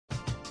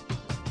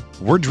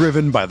We're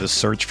driven by the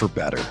search for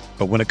better.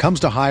 But when it comes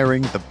to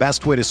hiring, the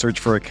best way to search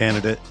for a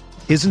candidate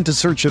isn't to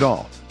search at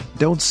all.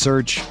 Don't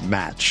search,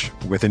 match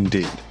with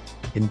Indeed.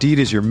 Indeed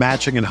is your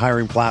matching and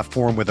hiring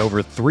platform with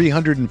over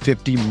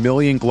 350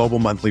 million global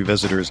monthly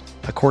visitors,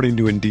 according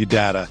to Indeed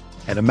data,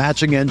 and a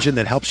matching engine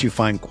that helps you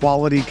find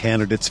quality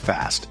candidates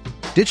fast.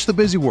 Ditch the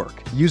busy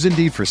work. Use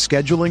Indeed for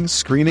scheduling,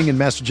 screening, and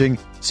messaging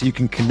so you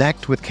can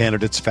connect with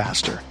candidates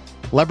faster.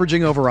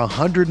 Leveraging over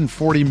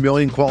 140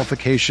 million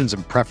qualifications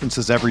and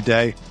preferences every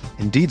day,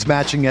 Indeed's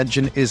matching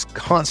engine is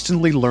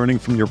constantly learning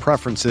from your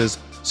preferences,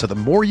 so the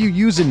more you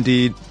use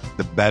Indeed,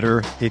 the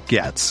better it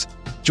gets.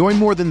 Join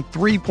more than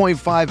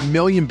 3.5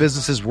 million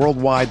businesses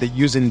worldwide that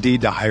use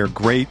Indeed to hire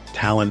great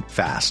talent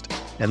fast.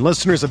 And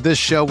listeners of this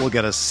show will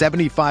get a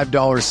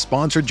 $75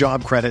 sponsored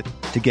job credit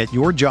to get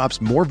your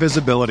jobs more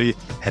visibility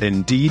at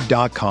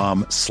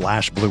Indeed.com/Blue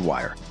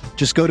Wire.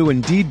 Just go to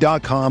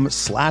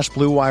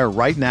Indeed.com/Blue Wire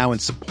right now and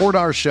support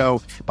our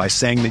show by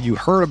saying that you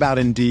heard about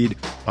Indeed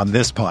on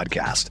this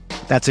podcast.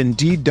 That's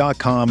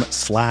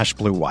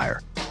Indeed.com/Blue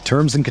Wire.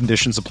 Terms and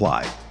conditions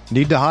apply.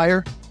 Need to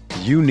hire?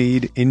 You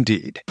need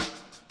Indeed.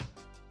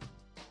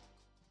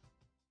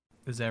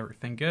 Is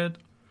everything good?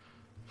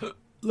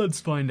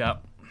 Let's find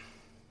out.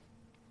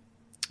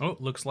 Oh,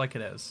 looks like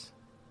it is.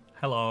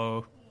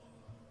 Hello.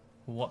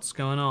 What's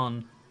going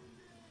on?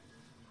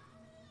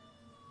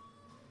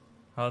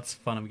 Oh, that's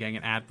fun. I'm getting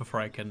an ad before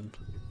I can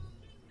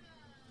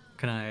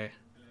I...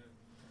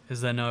 Is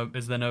there no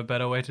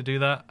better way to do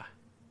that?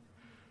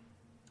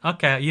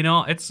 Okay, you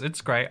know, it's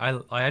great.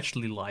 I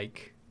actually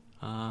like...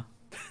 No,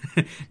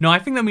 I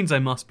think that means I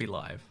must be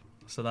live.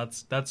 So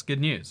that's good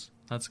news.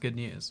 That's good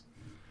news.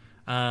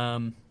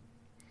 And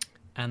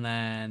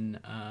then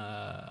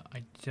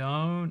I do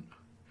want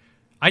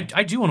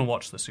to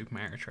watch the Super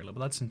Mario trailer, but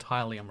that's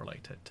entirely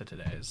unrelated to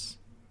today's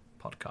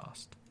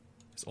podcast.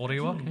 Is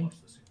audio working?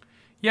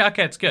 Yeah,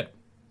 okay, it's good.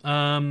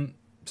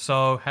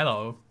 So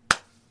hello,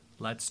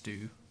 let's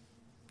do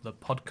the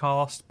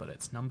podcast, but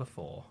it's number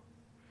 4.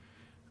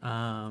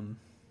 Got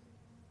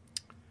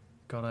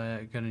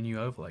a new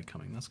overlay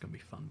coming. That's gonna be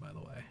fun, by the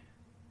way.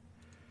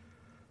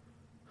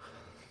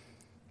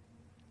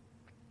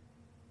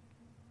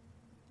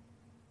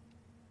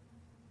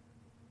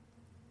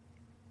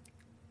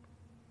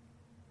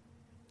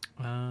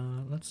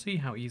 Let's see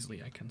how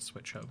easily I can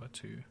switch over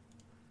to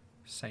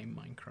same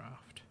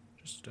Minecraft.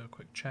 Just do a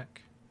quick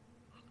check.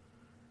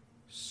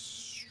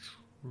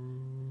 String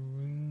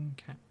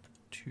cat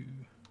 2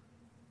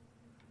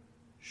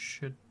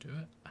 should do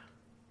it.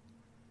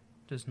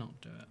 Does not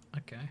do it.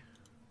 Okay.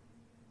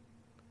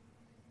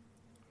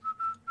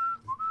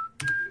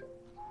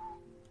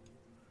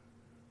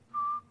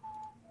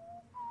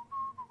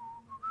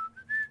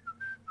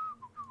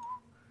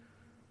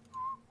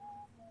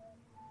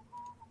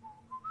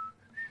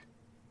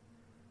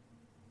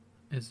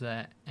 Is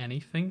there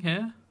anything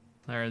here?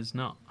 There is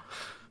not.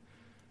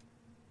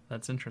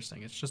 That's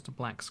interesting. It's just a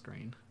black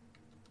screen.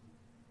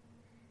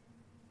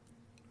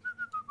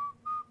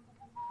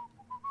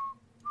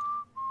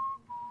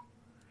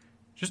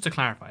 Just to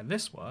clarify,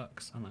 this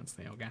works, and that's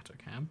the Elgato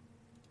cam.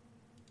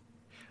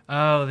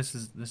 Oh, this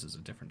is a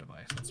different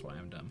device. That's why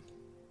I'm dumb.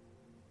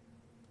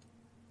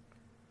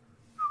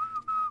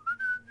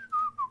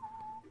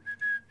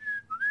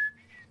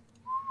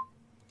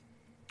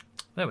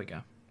 There we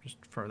go. Just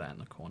throw that in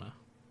the corner.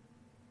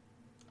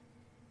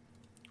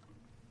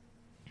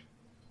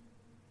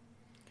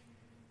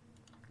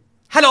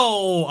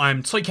 Hello,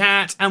 I'm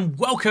Toycat, and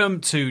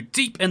welcome to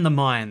Deep in the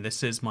Mine.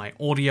 This is my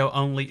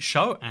audio-only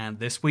show, and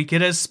this week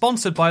it is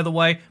sponsored, by the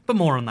way, but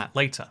more on that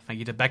later. Thank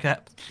you to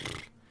Becca.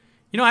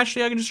 You know,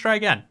 actually, I can just try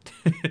again.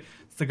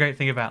 It's the great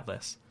thing about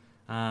this.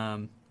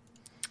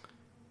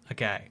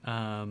 Okay,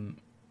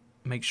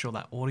 make sure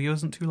that audio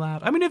isn't too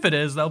loud. I mean, if it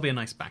is, that'll be a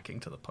nice backing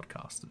to the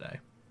podcast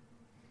today.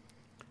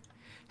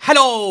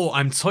 Hello,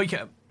 I'm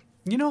Toycat.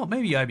 You know what,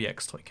 maybe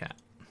IBX Toycat.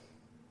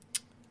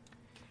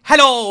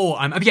 Hello,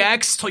 I'm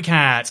IBX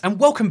Toycat, and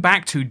welcome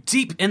back to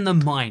Deep in the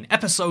Mine,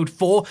 episode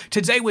 4.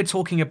 Today we're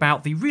talking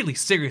about the really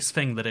serious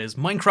thing that is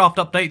Minecraft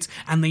updates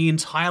and the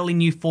entirely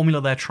new formula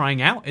they're trying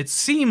out. It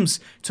seems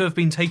to have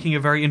been taking a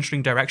very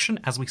interesting direction,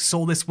 as we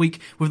saw this week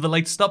with the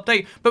latest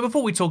update. But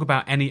before we talk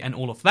about any and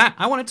all of that,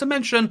 I wanted to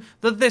mention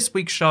that this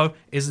week's show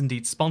is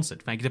indeed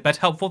sponsored. Thank you to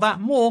BetterHelp for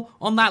that. More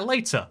on that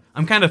later.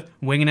 I'm kind of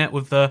winging it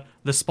with the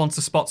sponsor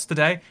spots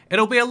today.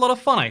 It'll be a lot of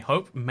fun, I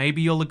hope.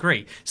 Maybe you'll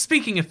agree.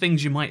 Speaking of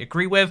things you might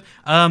agree with,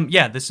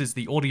 this is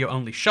the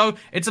audio-only show.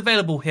 It's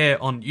available here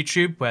on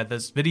YouTube, where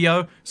there's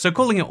video, so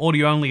calling it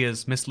audio-only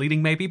is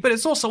misleading maybe, but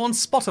it's also on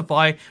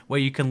Spotify, where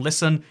you can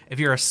listen if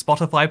you're a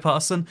Spotify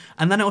person,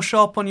 and then it'll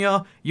show up on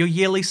your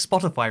yearly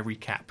Spotify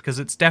recap, because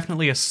it's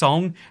definitely a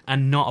song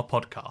and not a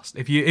podcast.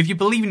 If you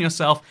believe in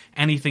yourself,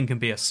 anything can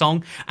be a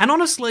song. And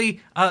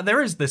honestly,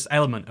 there is this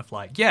element of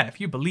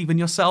if you believe in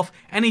yourself,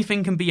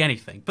 anything can be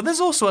anything. But there's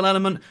also an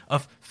element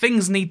of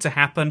things need to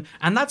happen,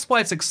 and that's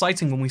why it's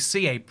exciting when we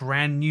see a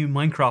brand new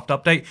Minecraft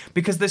update,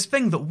 because this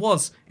thing that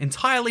was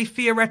entirely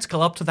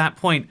theoretical up to that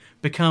point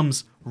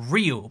becomes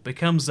real,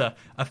 becomes a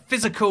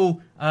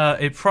physical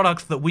a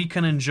product that we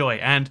can enjoy.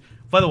 And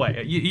by the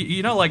way,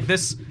 you know, like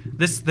this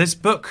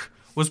book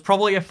was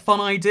probably a fun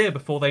idea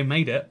before they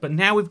made it, but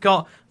now we've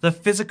got the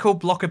physical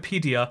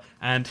Blockopedia,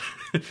 and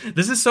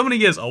this is so many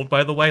years old,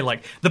 by the way.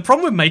 Like, the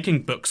problem with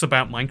making books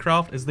about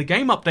Minecraft is the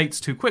game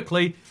updates too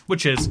quickly,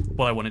 which is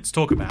what I wanted to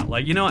talk about.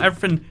 Like, you know,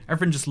 everything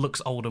just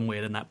looks old and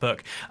weird in that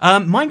book.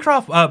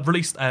 Minecraft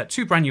released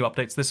 2 brand new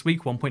updates this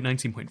week,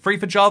 1.19.3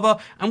 for Java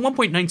and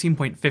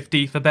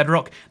 1.19.50 for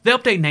Bedrock. The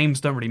update names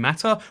don't really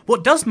matter.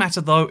 What does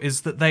matter, though,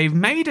 is that they've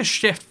made a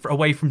shift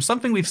away from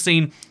something we've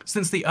seen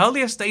since the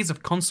earliest days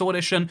of Console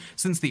Edition,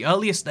 since the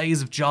earliest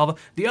days of Java,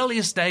 the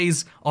earliest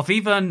days of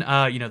even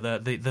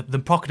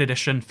the Pocket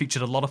Edition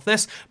featured a lot of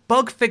this.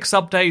 Bug fix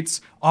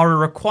updates are a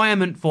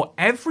requirement for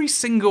every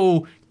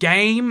single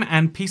game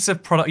and piece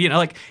of product. You know,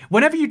 like,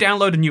 whenever you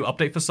download a new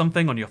update for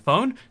something on your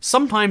phone,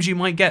 sometimes you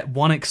might get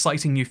one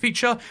exciting new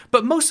feature,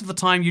 but most of the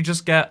time you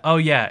just get, oh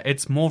yeah,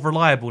 it's more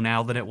reliable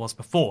now than it was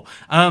before.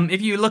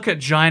 If you look at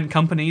giant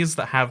companies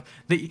that have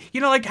the,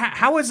 you know, like,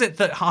 how is it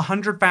that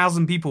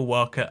 100,000 people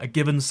work at a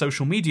given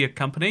social media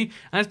company?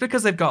 And it's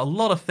because they've got a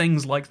lot of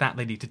things like that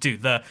they need to do.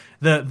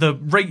 The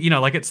rate, you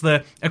know, like, it's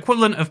the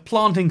equivalent of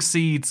planting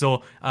seeds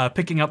or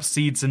picking up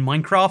seeds in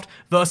Minecraft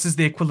versus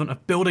the equivalent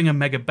of building a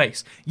mega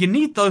base. You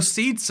need those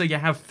seeds so you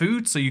have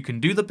food so you can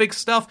do the big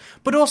stuff,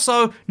 but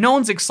also no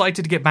one's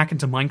excited to get back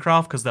into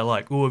Minecraft because they're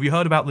like, oh, have you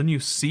heard about the new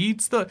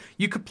seeds that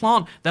you could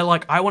plant? They're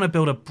like, I want to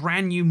build a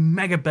brand new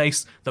mega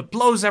base that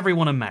blows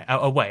everyone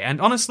away. And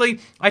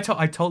honestly, I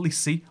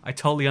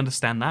totally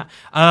understand that.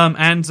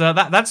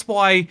 That's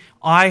why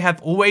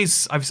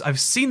I've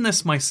seen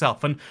this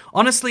myself, and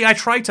honestly, I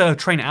try to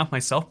train it out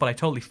myself, but I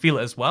totally feel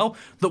it as well,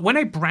 that when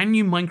a brand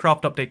new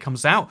Minecraft update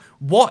comes out,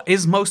 what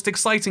is most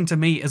exciting to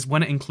me is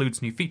when it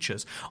includes new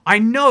features. I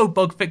know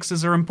bug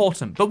fixes are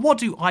important, but what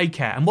do I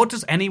care? And what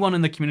does anyone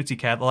in the community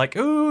care? They're like,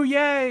 oh,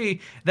 yay,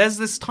 there's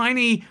this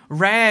tiny,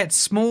 rare,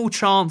 small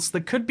chance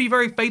that could be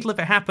very fatal if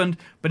it happened,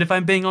 but if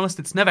I'm being honest,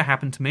 it's never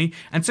happened to me.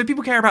 And so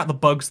people care about the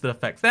bugs that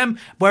affect them,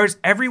 whereas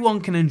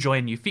everyone can enjoy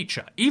a new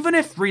feature. Even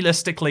if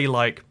realistically,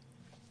 like,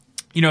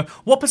 you know,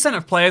 what percent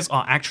of players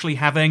are actually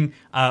having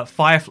not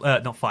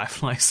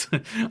fireflies?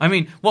 I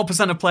mean, what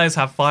percent of players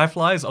have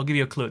fireflies? I'll give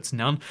you a clue, it's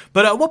none.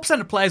 But what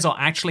percent of players are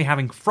actually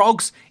having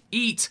frogs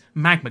eat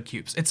magma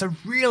cubes? It's a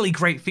really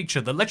great feature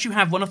that lets you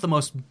have one of the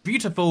most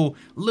beautiful,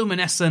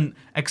 luminescent,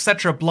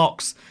 etc.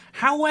 blocks.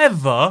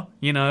 However,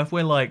 you know, if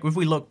we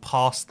look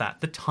past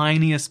that, the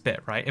tiniest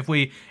bit, right? If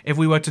we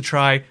were to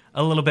try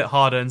a little bit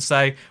harder and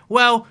say,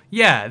 well,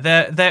 yeah,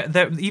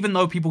 they're even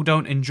though people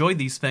don't enjoy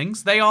these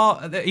things,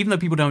 even though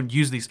people don't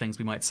use these things,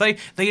 we might say,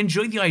 they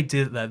enjoy the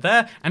idea that they're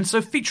there, and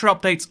so feature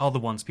updates are the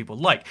ones people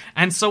like.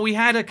 And so we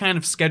had a kind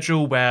of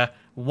schedule where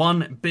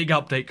one big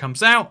update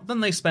comes out,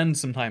 then they spend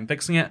some time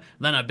fixing it,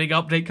 then a big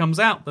update comes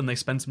out, then they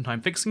spend some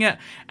time fixing it,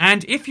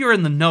 and if you're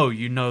in the know,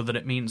 you know that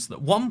it means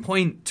that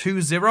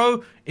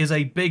 1.20 is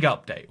a big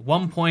update,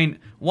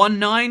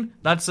 1.19,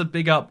 that's a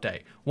big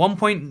update,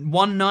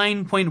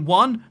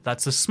 1.19.1,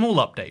 that's a small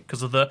update,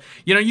 because of the,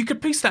 you know, you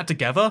could piece that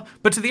together,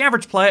 but to the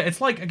average player,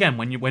 it's like, again,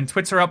 when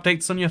Twitter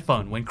updates on your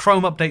phone, when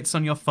Chrome updates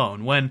on your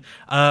phone, when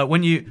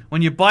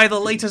you buy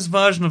the latest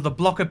version of the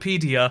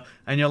Blockopedia,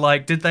 and you're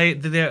like, did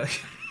they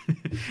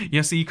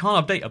yeah, so you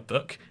can't update a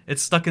book.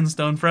 It's stuck in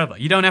stone forever.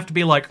 You don't have to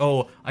be like,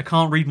 oh, I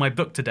can't read my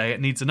book today,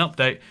 it needs an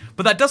update.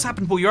 But that does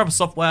happen for your other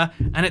software,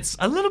 and it's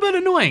a little bit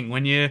annoying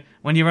when you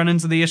run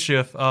into the issue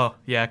of, oh,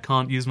 yeah, I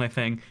can't use my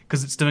thing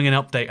because it's doing an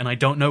update, and I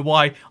don't know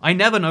why. I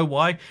never know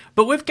why.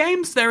 But with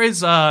games, there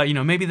is,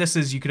 maybe this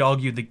is, you could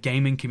argue, the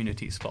gaming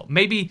community's fault.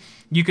 Maybe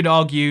you could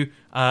argue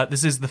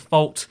this is the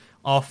fault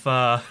of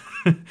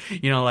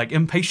like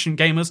impatient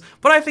gamers,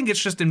 but I think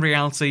it's just, in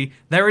reality,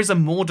 there is a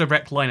more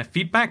direct line of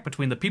feedback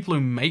between the people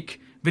who make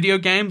video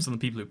games and the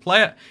people who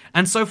play it,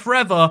 and so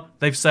forever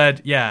they've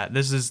said, yeah,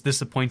 this is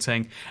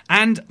disappointing,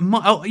 and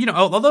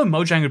although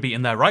Mojang would be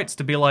in their rights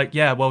to be like,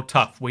 yeah, well,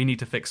 tough, we need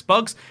to fix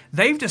bugs,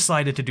 they've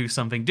decided to do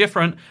something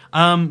different,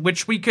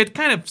 which we could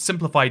kind of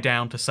simplify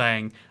down to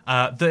saying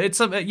that it's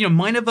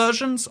minor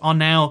versions are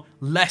now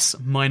less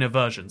minor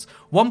versions.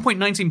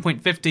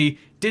 1.19.50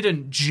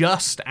 didn't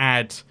just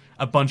add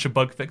a bunch of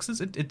bug fixes.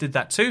 It did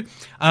that too.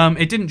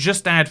 It didn't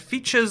just add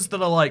features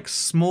that are like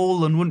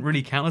small and wouldn't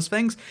really count as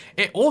things.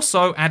 It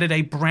also added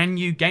a brand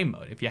new game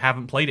mode. If you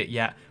haven't played it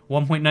yet,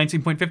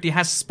 1.19.50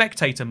 has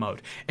spectator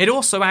mode. It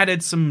also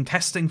added some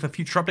testing for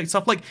future update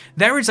stuff. Like,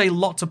 there is a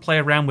lot to play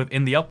around with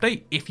in the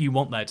update if you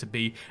want there to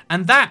be.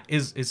 And that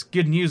is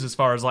good news as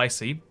far as I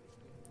see.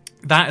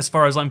 That, as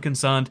far as I'm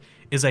concerned,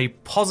 is a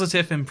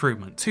positive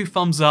improvement. 2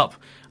 thumbs up.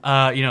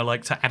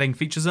 To adding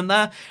features in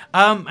there.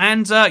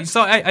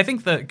 So I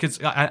think that, because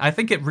I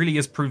think it really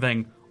is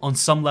proving on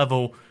some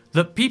level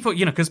that people,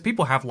 because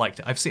people have liked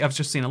it. I've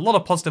just seen a lot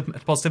of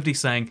positivity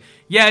saying,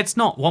 yeah, it's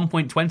not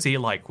 1.20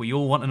 like we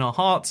all want in our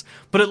hearts,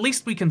 but at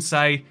least we can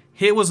say,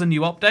 here was a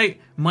new update.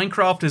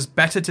 Minecraft is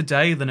better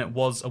today than it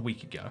was a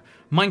week ago.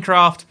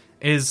 Minecraft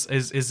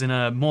is in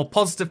a more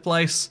positive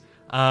place.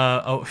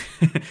 There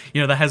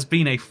has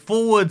been a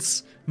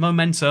forwards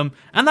momentum,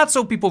 and that's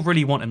all people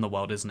really want in the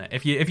world, isn't it?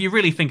 If you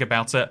really think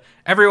about it,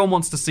 everyone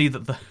wants to see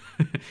that the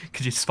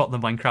could you spot the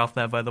Minecraft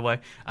there, by the way?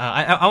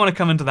 I want to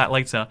come into that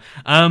later.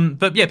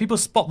 But yeah, people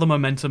spot the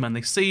momentum and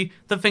they see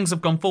that things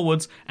have gone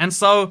forwards, and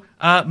so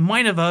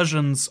minor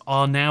versions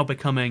are now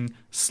becoming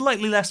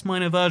slightly less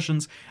minor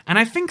versions, and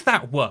I think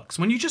that works.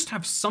 When you just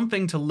have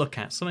something to look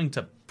at, something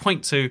to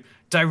point to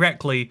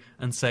directly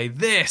and say,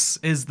 this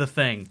is the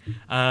thing,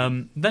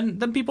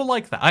 then people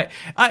like that.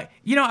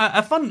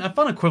 A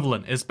fun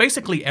equivalent is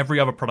basically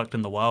every other product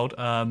in the world.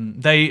 From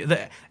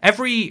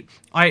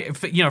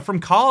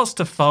cars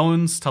to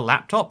phones to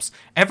laptops,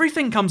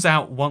 everything comes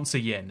out once a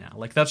year now.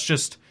 Like, that's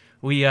just,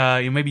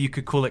 maybe you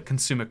could call it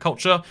consumer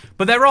culture,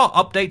 but there are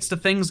updates to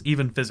things,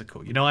 even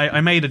physical.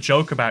 I made a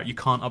joke about you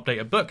can't update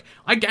a book.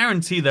 I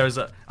guarantee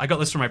I got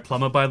this from my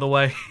plumber, by the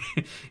way.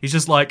 He's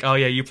just like, oh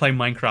yeah, you play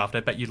Minecraft, I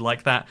bet you'd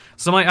like that.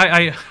 So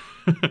I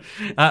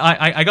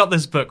got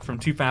this book from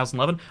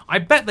 2011. I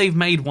bet they've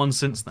made one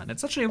since then.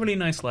 It's actually a really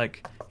nice, I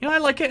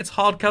like it. It's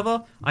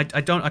hardcover. I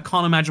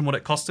can't imagine what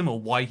it cost him or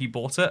why he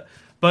bought it.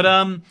 But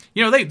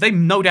they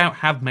no doubt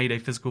have made a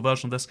physical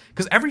version of this,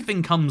 because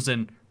everything comes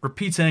in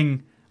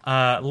repeating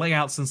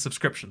layouts and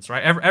subscriptions,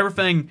 right?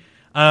 Everything,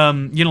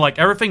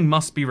 everything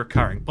must be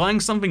recurring. Buying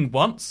something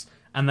once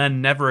and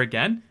then never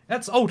again,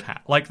 that's old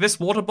hat. Like this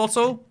water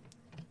bottle,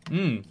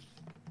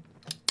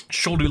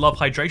 sure do love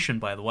hydration,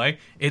 by the way.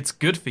 It's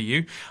good for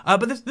you.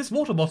 But this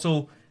water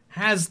bottle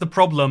has the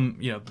problem,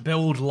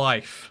 build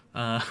life,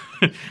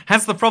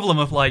 has the problem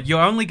of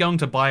you're only going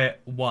to buy it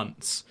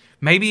once.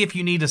 Maybe if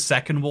you need a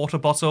second water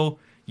bottle,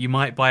 you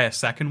might buy a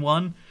second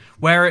one.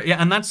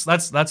 And that's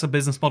a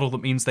business model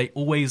that means they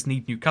always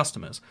need new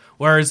customers.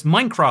 Whereas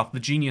Minecraft, the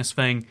genius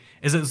thing,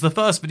 is it's the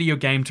first video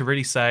game to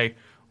really say,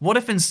 what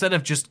if instead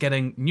of just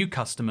getting new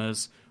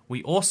customers,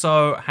 we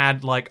also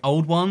had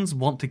old ones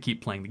want to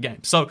keep playing the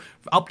game? So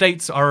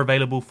updates are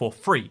available for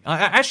free. I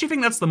actually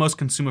think that's the most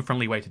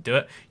consumer-friendly way to do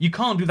it. You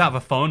can't do that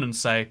with a phone and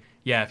say,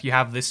 yeah, if you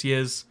have this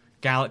year's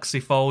Galaxy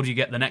Fold, you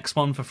get the next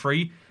one for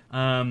free.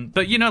 But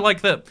they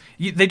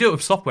do it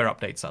with software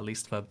updates, at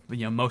least for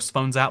most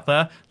phones out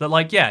there.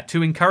 That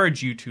to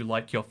encourage you to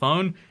like your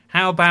phone,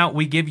 how about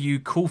we give you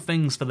cool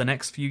things for the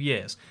next few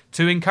years?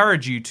 To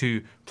encourage you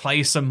to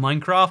play some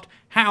Minecraft,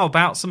 how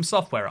about some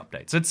software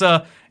updates? It's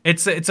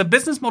a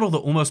business model that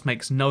almost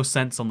makes no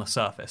sense on the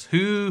surface.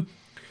 Who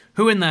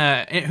in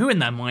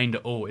their mind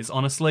at all is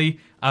honestly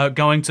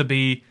going to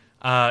be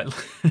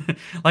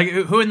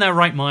who in their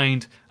right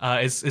mind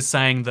is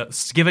saying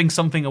that giving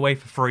something away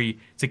for free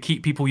to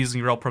keep people using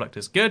your old product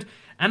is good?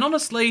 And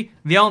honestly,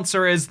 the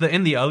answer is that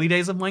in the early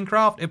days of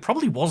Minecraft, it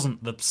probably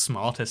wasn't the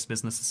smartest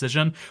business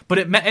decision, but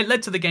it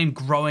led to the game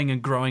growing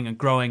and growing and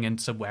growing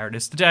into where it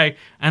is today.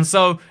 And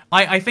so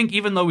I think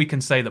even though we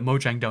can say that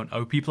Mojang don't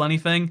owe people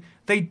anything,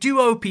 they do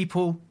owe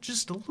people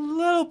just a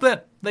little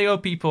bit. They owe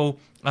people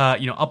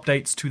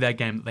updates to their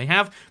game that they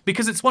have,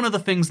 because it's one of the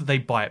things that they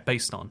buy it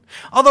based on.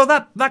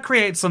 Although that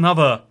creates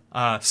another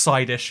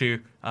side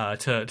issue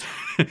to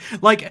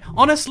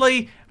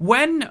honestly,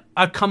 when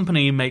a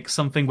company makes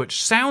something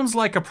which sounds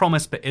like a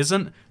promise but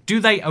isn't, do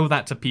they owe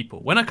that to people?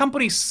 When a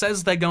company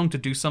says they're going to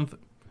do something,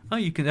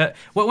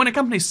 when a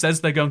company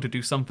says they're going to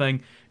do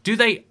something, do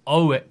they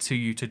owe it to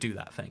you to do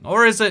that thing?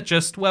 Or is it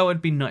just, well,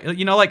 it'd be nice,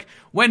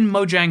 when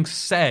Mojang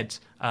said,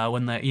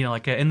 when they,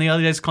 in the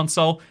early days of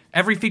console,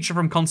 every feature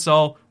from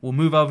console will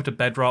move over to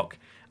Bedrock.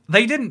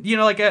 They didn't,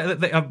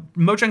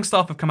 Mojang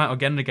staff have come out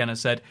again and again and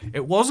said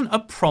it wasn't a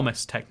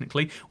promise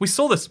technically. We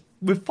saw this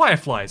with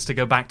Fireflies, to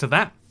go back to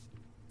that.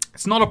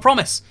 It's not a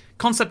promise.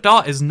 Concept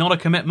art is not a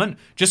commitment.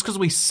 Just because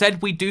we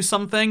said we'd do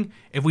something,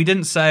 if we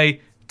didn't say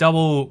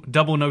double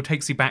no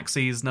takesy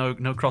backsies,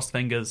 no crossed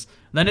fingers,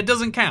 then it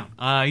doesn't count.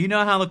 You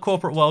know how the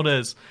corporate world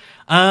is.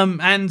 So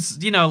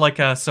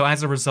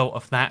as a result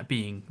of that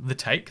being the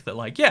take,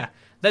 that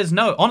there's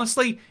no,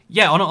 honestly,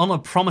 on a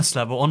promise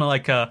level, on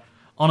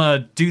a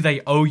do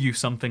they owe you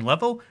something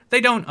level,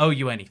 they don't owe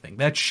you anything.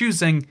 They're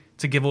choosing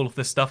to give all of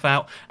this stuff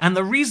out, and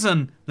the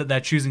reason that they're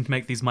choosing to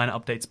make these minor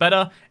updates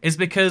better is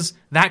because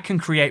that can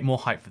create more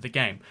hype for the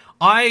game.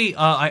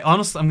 I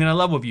honestly, I'm going to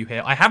level with you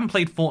here. I haven't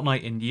played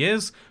Fortnite in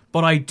years,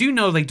 but I do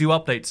know they do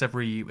updates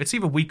it's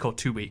either week or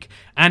 2 week.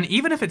 And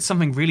even if it's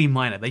something really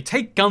minor, they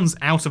take guns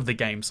out of the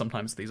game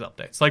sometimes, these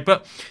updates.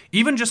 But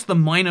even just the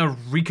minor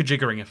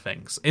reconfiguring of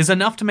things is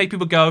enough to make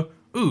people go,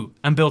 ooh,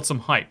 and build some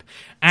hype.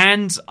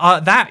 And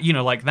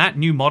that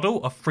new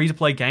model of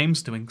free-to-play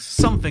games doing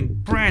something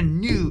brand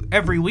new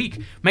every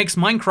week makes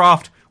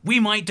Minecraft, we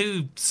might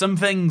do some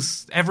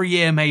things every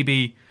year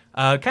maybe,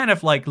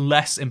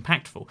 less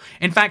impactful.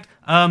 In fact,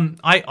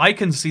 I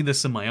can see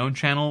this in my own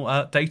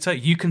channel data.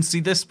 You can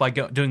see this by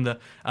doing the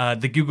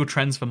Google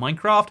Trends for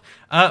Minecraft.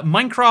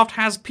 Minecraft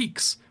has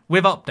peaks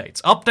with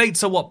updates.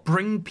 Updates are what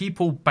bring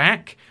people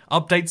back.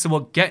 Updates are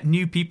what get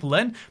new people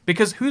in,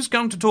 because who's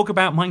going to talk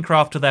about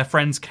Minecraft to their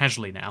friends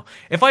casually now?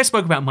 If I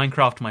spoke about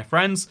Minecraft to my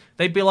friends,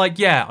 they'd be like,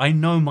 yeah, I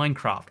know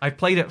Minecraft. I've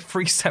played it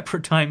 3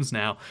 separate times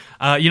now.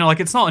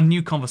 It's not a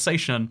new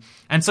conversation.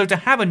 And so to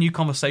have a new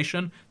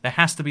conversation, there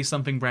has to be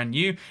something brand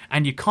new,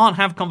 and you can't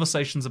have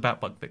conversations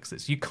about bug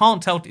fixes. You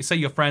can't say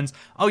your friends,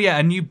 oh yeah,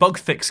 a new bug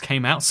fix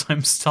came out, so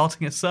I'm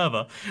starting a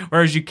server.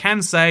 Whereas you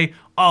can say,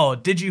 oh,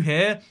 did you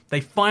hear? They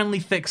finally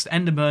fixed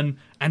Enderman,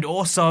 and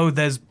also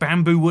there's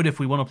bamboo wood if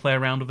we want to play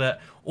around with it.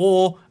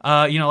 Or,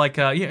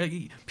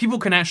 people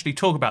can actually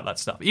talk about that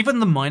stuff. Even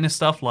the minor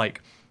stuff,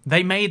 like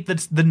they made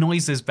the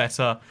noises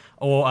better,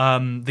 or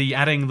the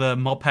adding the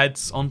mob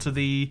heads onto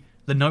the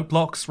note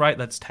blocks, right?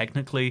 That's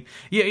technically,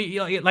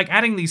 like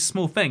adding these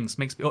small things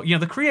makes,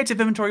 the creative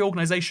inventory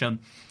organization,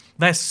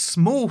 they're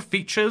small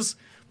features,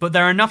 but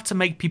they're enough to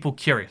make people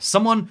curious.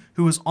 Someone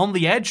who is on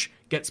the edge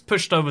gets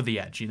pushed over the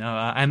edge,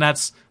 and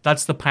that's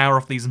the power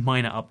of these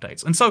minor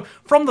updates. And so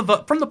from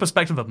the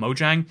perspective of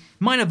Mojang,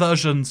 minor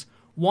versions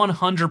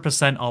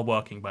 100% are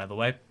working, by the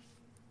way.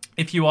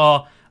 If you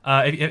are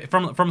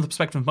from the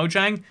perspective of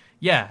Mojang,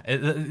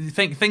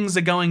 things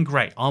are going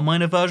great. Are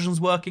minor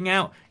versions working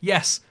out?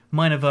 Yes,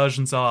 minor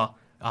versions are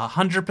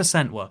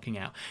 100% working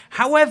out.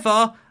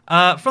 However,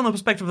 from the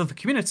perspective of the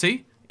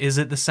community, is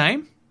it the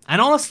same? And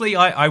honestly,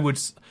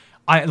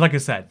 like I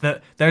said,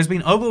 that there's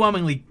been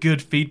overwhelmingly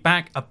good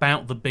feedback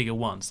about the bigger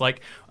ones.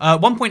 Like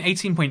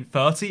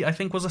 1.18.30, I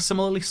think, was a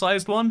similarly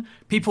sized one.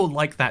 People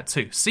like that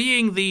too.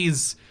 Seeing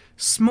these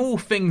small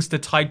things to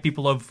tide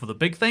people over for the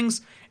big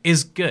things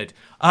is good.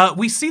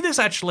 We see this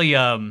actually.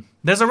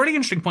 There's a really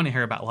interesting point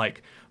here about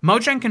like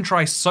Mojang can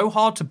try so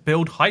hard to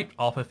build hype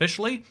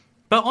artificially.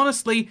 But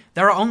honestly,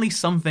 there are only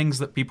some things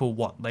that people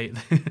want. Every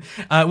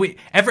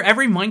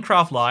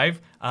Minecraft Live,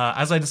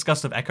 as I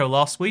discussed with Echo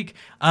last week,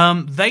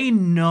 they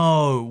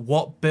know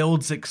what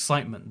builds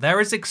excitement. There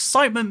is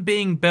excitement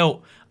being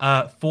built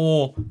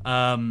for.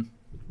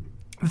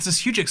 There's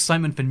this huge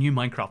excitement for new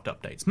Minecraft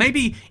updates.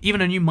 Maybe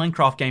even a new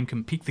Minecraft game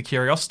can pique the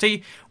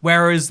curiosity,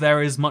 whereas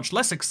there is much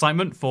less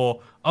excitement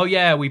for, oh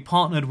yeah, we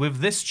partnered with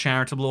this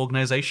charitable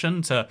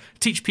organization to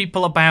teach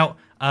people about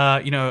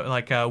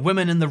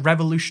women in the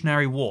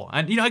Revolutionary War.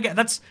 And, I get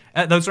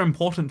those are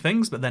important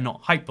things, but they're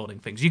not hype building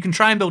things. You can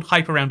try and build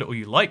hype around it all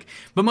you like,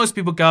 but most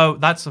people go,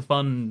 that's a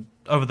fun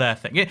over there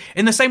thing.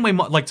 In the same way,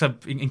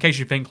 in case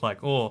you think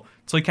like, oh,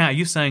 Toycat, are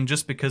you saying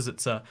just because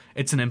it's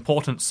an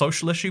important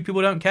social issue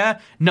people don't care?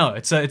 No,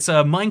 it's a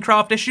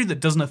Minecraft issue that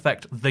doesn't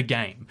affect the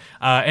game.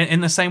 In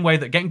the same way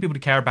that getting people to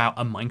care about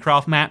a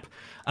Minecraft map,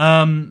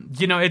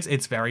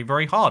 it's very,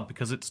 very hard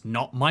because it's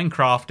not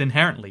Minecraft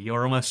inherently.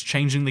 You're almost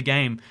changing the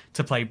game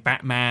to play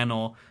Batman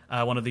or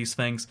one of these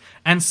things.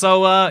 And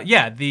so,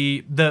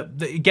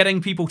 the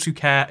getting people to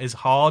care is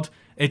hard.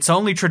 It's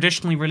only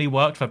traditionally really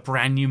worked for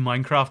brand new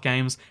Minecraft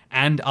games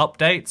and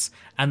updates,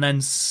 and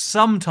then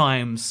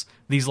sometimes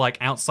these like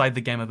outside the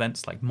game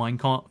events like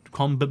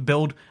Minecon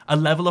build a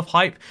level of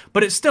hype,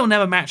 but it's still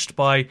never matched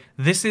by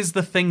this is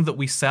the thing that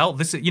we sell.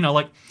 This is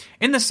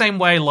in the same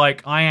way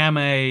like I am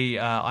a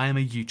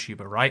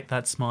YouTuber, right?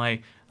 That's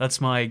my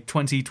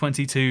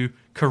 2022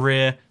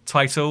 career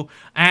title,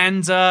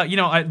 and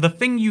the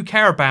thing you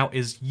care about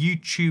is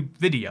YouTube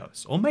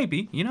videos, or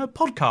maybe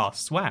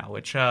podcasts. Wow,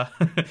 which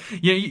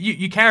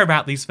you care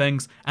about these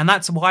things, and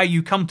that's why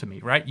you come to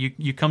me, right?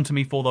 You come to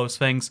me for those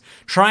things.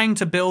 Trying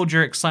to build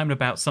your excitement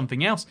about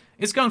something else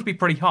is going to be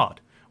pretty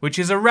hard, which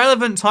is a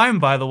relevant time,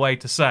 by the way,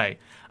 to say.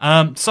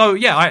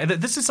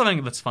 This is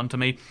something that's fun to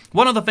me.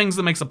 One of the things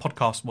that makes a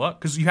podcast work,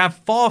 because you have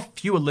far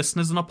fewer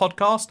listeners in a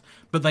podcast,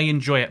 but they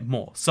enjoy it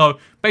more. So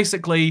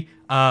basically,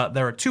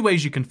 there are 2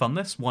 ways you can fund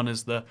this. One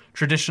is the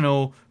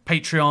traditional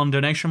Patreon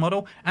donation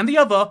model, and the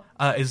other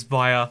is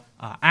via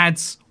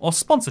ads or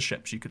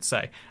sponsorships, you could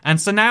say. And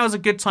so now is a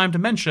good time to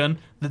mention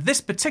that this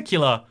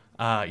particular,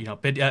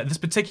 this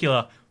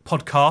particular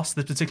podcast,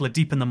 this particular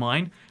Deep in the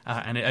Mine,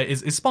 and it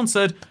is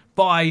sponsored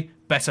by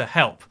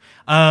BetterHelp.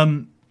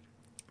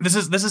 This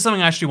is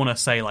something I actually want to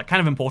say, like, kind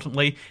of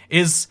importantly,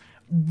 is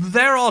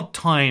there are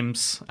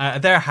times,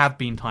 there have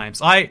been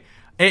times,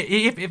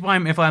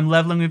 if I'm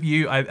leveling with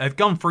you, I've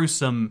gone through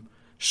some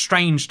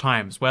strange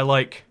times where,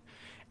 like,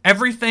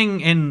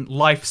 everything in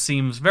life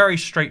seems very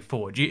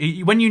straightforward.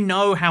 When you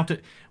know how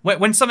to,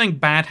 when something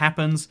bad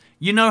happens,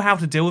 you know how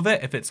to deal with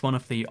it if it's one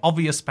of the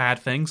obvious bad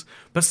things,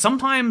 but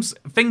sometimes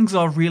things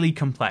are really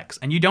complex,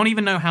 and you don't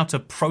even know how to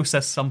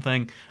process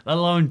something, let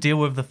alone deal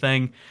with the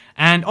thing.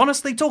 And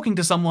honestly, talking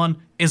to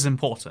someone is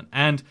important.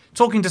 And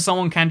talking to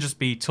someone can just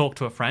be talk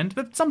to a friend,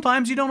 but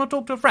sometimes you don't want to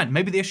talk to a friend.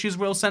 Maybe the issue is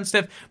real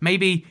sensitive.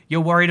 Maybe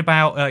you're worried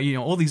about,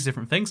 all these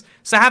different things.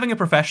 So having a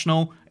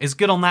professional is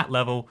good on that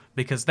level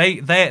because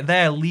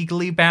they're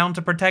legally bound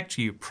to protect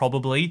you,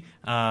 probably.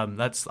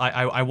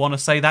 I want to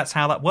say that's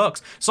how that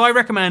works. So I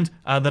recommend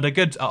that a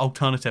good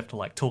alternative to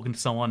like talking to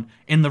someone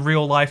in the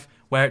real life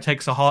where it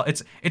takes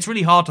it's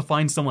really hard to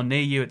find someone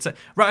near you.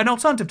 An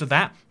alternative to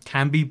that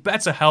can be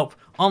BetterHelp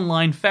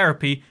online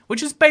therapy,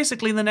 which is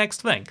basically the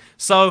next thing.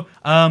 So,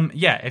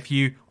 if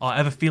you are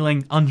ever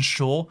feeling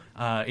unsure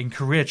in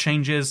career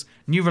changes,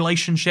 new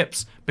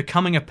relationships,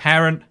 becoming a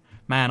parent,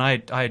 man,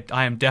 I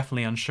am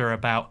definitely unsure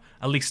about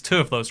at least two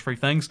of those three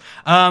things,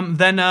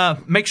 then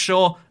make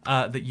sure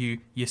that you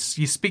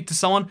speak to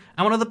someone.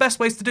 And one of the best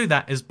ways to do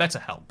that is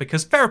BetterHelp,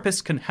 because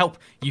therapists can help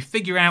you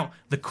figure out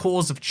the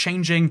cause of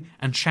changing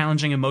and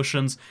challenging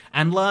emotions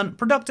and learn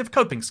productive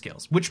coping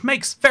skills, which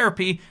makes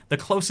therapy the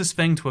closest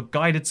thing to a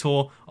guided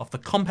tour of the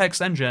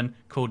complex engine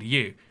called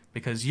you.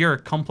 Because you're a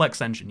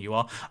complex engine, you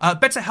are.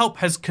 BetterHelp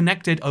has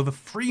connected over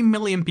 3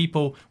 million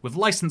people with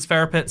licensed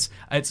therapists.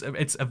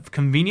 It's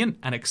convenient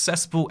and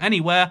accessible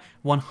anywhere,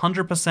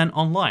 100%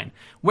 online.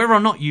 Whether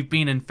or not you've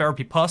been in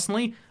therapy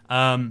personally,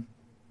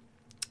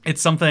 it's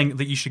something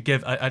that you should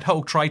give a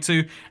whole try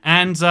to.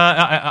 And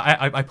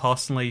I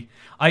personally,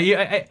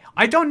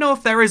 I don't know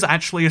if there is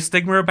actually a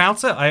stigma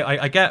about it.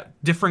 I get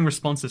differing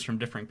responses from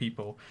different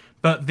people,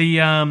 but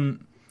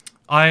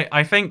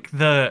I think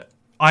the.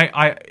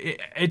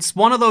 It's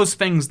one of those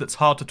things that's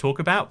hard to talk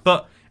about,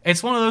 but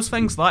it's one of those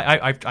things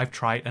that I've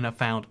tried and have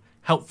found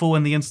helpful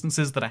in the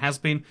instances that it has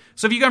been.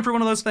 So if you're going through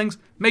one of those things,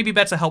 maybe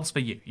BetterHelp's for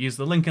you. Use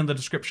the link in the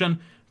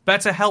description,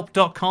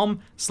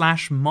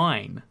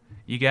 betterhelp.com/mine.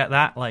 You get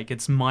that? Like,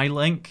 it's my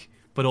link,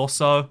 but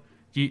also,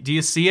 do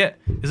you see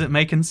it? Is it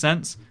making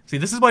sense? See,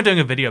 this is why doing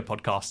a video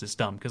podcast is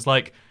dumb, because,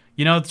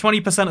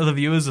 20% of the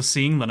viewers are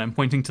seeing that I'm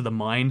pointing to the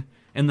mine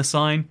in the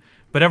sign,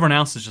 but everyone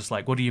else is just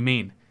like, what do you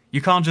mean?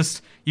 You can't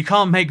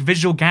make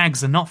visual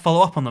gags and not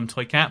follow up on them,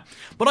 Toycat.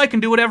 But I can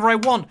do whatever I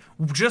want,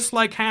 just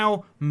like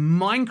how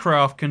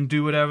Minecraft can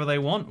do whatever they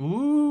want.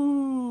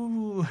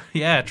 Ooh,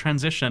 yeah,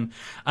 transition.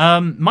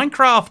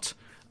 Minecraft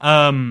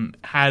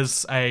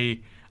has a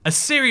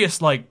serious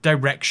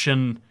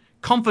direction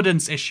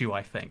confidence issue,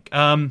 I think.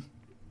 Right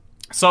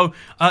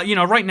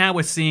now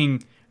we're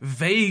seeing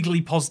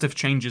vaguely positive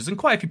changes in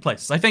quite a few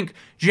places. I think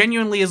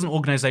genuinely as an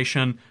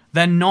organization,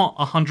 they're not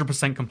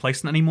 100%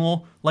 complacent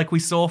anymore, like we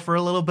saw for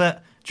a little bit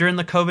during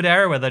the COVID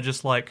era, where they're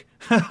just like,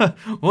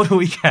 what do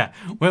we get?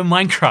 We're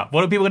Minecraft.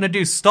 What are people going to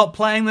do? Stop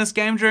playing this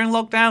game during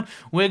lockdown?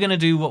 We're going to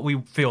do what we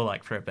feel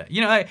like for a bit.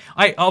 I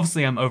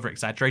obviously I'm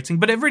over-exaggerating,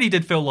 but it really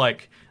did feel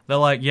like they're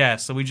like, yeah,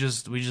 so we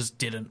just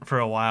didn't for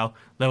a while.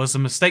 There was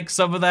some mistakes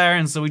over there,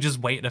 and so we just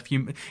waited a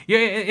few. Yeah,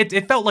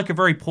 it felt like a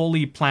very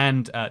poorly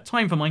planned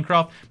time for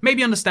Minecraft.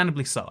 Maybe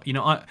understandably so.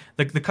 The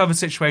COVID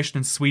situation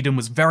in Sweden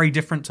was very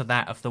different to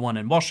that of the one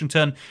in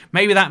Washington.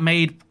 Maybe that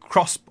made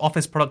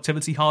cross-office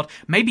productivity hard.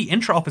 Maybe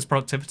intra-office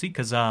productivity,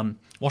 because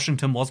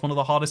Washington was one of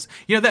the hardest.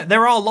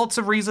 There are lots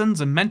of reasons,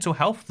 and mental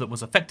health that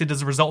was affected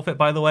as a result of it,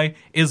 by the way,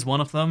 is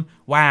one of them.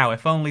 Wow,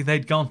 if only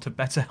they'd gone to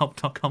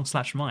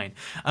betterhelp.com/mine.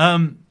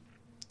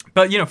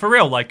 But for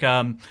real,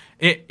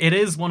 it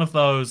is one of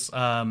those.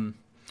 I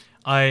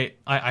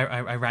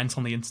rant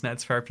on the internet.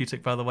 It's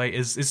therapeutic, by the way.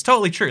 Is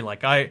totally true.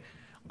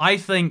 I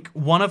think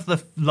one of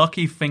the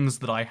lucky things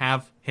that I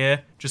have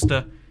here, just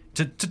to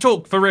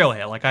talk for real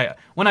here.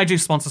 When I do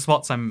sponsor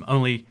spots, I'm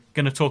only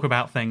going to talk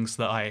about things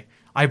that I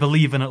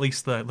believe in, at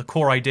least the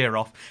core idea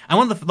of. And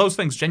one of those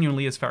things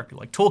genuinely is therapy.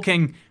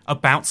 Talking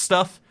about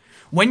stuff.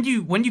 When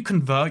you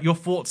convert your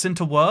thoughts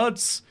into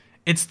words,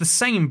 it's the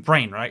same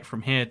brain, right?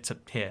 From here to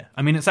here.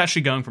 I mean, it's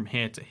actually going from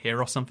here to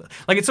here or something.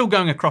 It's all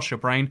going across your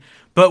brain.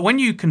 But when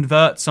you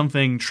convert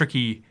something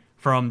tricky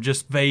from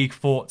just vague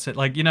thoughts,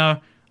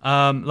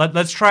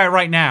 let's try it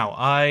right now.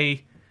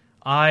 I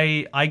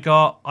did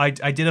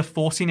a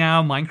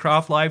 14-hour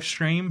Minecraft live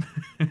stream,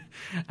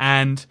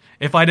 and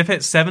if I'd have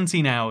hit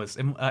 17 hours,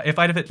 if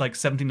I'd have hit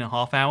 17 and a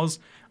half hours,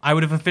 I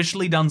would have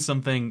officially done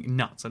something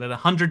nuts. I did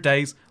 100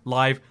 days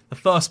live, the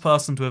first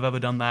person to have ever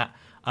done that.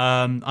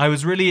 I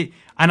was really,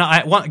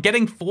 and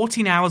getting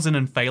 14 hours in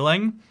and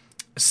failing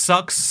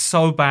sucks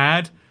so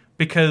bad,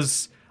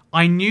 because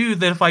I knew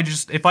that if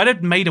I'd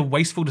have made a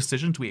wasteful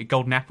decision to eat a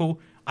golden apple,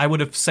 I would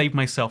have saved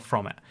myself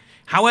from it.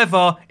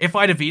 However, if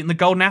I'd have eaten the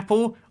golden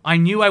apple, I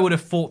knew I would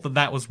have thought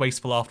that was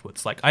wasteful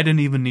afterwards. I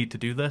didn't even need to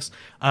do this.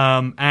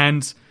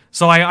 And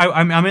so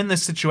I'm in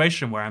this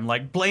situation where I'm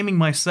blaming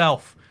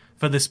myself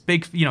for this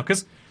big,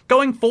 because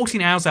going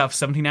 14 hours out of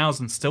 17 hours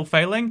and still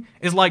failing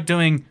is like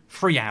doing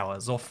 3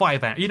 hours or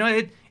 5 hours.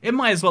 It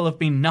might as well have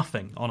been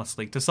nothing,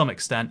 honestly, to some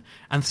extent.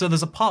 And so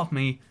there's a part of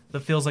me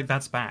that feels like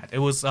that's bad. It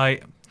was,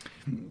 if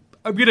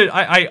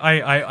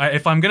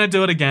I'm gonna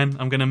do it again,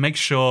 I'm gonna make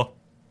sure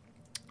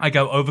I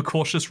go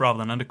overcautious rather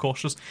than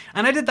undercautious.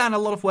 And I did that in a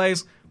lot of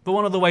ways, but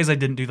one of the ways I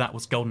didn't do that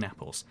was golden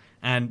apples.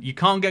 And you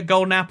can't get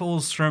golden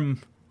apples from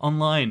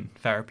online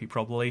therapy,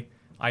 probably.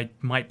 I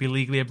might be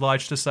legally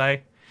obliged to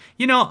say.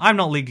 I'm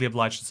not legally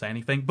obliged to say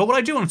anything, but what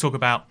I do want to talk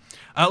about,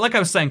 like I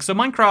was saying, so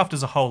Minecraft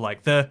as a whole,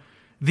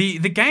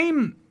 the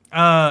game,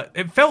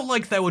 it felt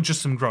like there were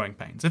just some growing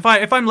pains. If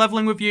I'm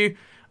leveling with you,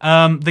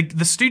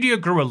 the studio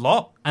grew a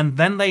lot, and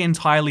then they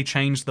entirely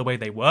changed the way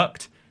they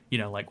worked.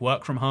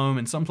 Work from home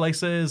in some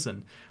places,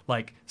 and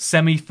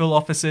semi-full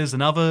offices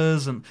in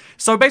others, and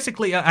so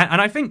basically,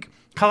 and I think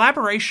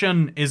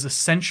collaboration is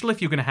essential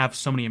if you're going to have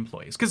so many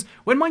employees. Because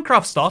when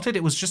Minecraft started,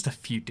 it was just a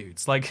few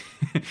dudes. Like,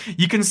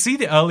 you can see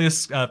the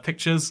earliest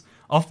pictures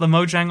of the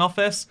Mojang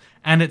office,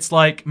 and it's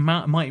like,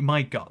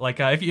 my god. Like,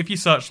 if you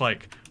search,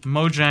 like,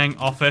 Mojang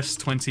office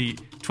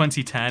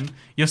 2010,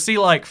 you'll see,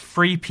 like,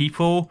 3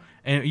 people.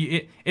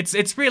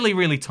 It's really,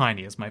 really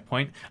tiny, is my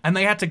point. And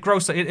they had to grow,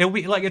 so it'll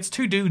be like, it's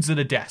 2 dudes at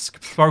a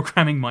desk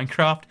programming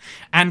Minecraft.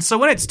 And so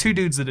when it's 2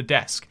 dudes at a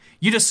desk,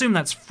 you'd assume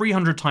that's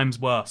 300 times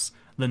worse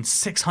than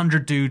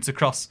 600 dudes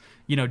across,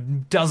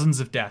 dozens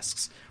of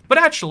desks. But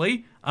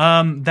actually,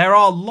 there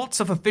are lots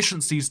of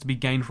efficiencies to be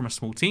gained from a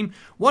small team.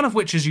 One of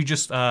which is you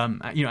just,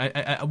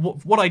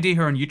 what I do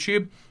here on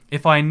YouTube,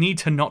 if I need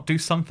to not do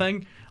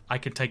something, I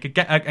can take a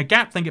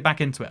gap, then get back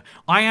into it.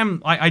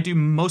 I do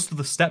most of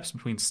the steps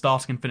between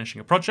starting and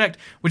finishing a project,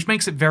 which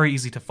makes it very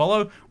easy to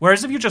follow.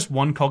 Whereas if you're just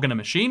one cog in a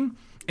machine,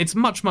 it's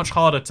much, much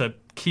harder to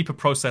keep a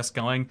process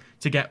going,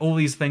 to get all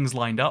these things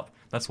lined up.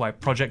 That's why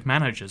project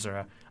managers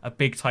are a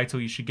big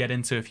title you should get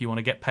into if you want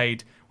to get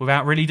paid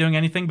without really doing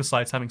anything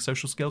besides having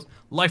social skills.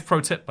 Life pro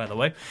tip, by the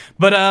way.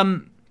 But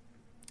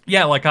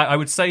yeah, like I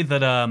would say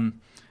that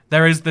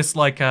there is this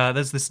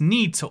there's this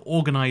need to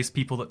organize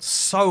people that's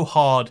so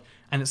hard,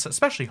 and it's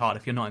especially hard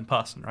if you're not in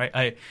person,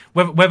 right?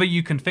 Whether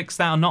you can fix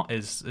that or not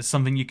is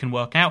something you can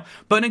work out.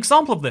 But an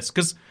example of this,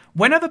 because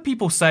whenever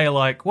people say,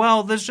 like,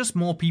 well, there's just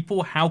more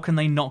people, how can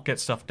they not get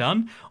stuff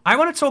done? I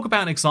want to talk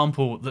about an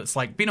example that's,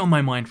 like, been on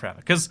my mind forever.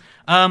 Because,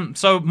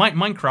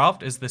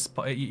 Minecraft is this,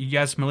 you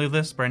guys familiar with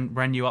this? Brand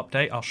new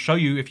update. I'll show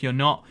you if you're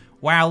not.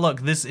 Wow,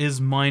 look, this is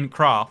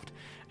Minecraft.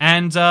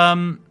 And,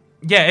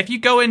 yeah, if you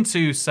go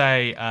into,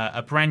 say,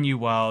 a brand new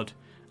world,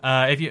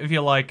 if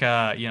you're like,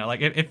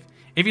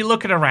 if you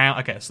look at around,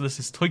 okay, so this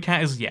is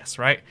Toycat is yes,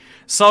 right?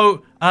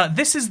 So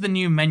this is the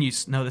new menu.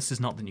 No, this is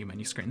not the new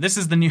menu screen. This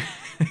is the new.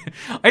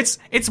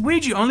 It's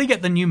weird. You only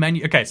get the new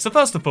menu. Okay, so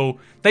first of all,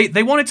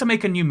 they wanted to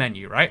make a new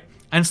menu, right?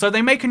 And so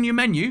they make a new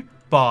menu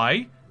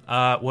by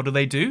what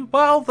do?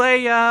 Well,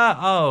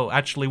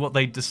 actually, what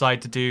they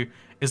decide to do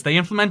is they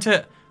implement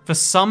it for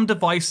some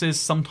devices,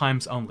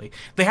 sometimes only.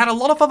 They had a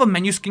lot of other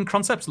menu screen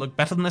concepts that look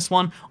better than this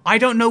one. I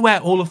don't know where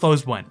all of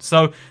those went.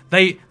 So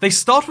they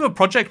started with a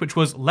project which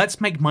was,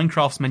 let's make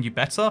Minecraft's menu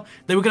better.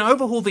 They were going to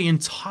overhaul the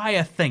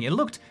entire thing. It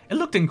looked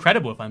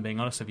incredible, if I'm being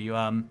honest with you.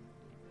 I'll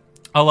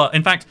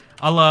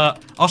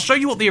show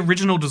you what the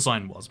original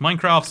design was.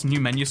 Minecraft's new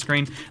menu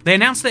screen. They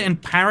announced it in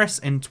Paris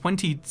in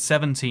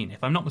 2017,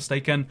 if I'm not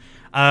mistaken.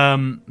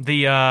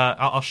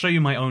 I'll show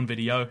you my own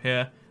video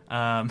here.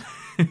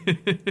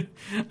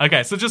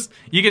 Okay, so just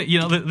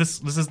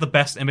this is the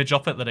best image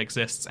of it that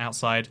exists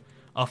outside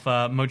of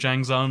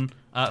Mojang's own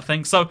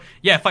thing. So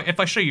yeah,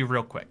 if I show you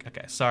real quick.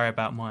 Okay, sorry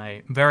about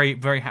my very,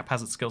 very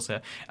haphazard skills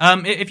here.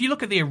 If you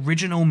look at the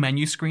original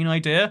menu screen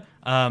idea,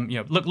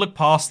 look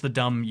past the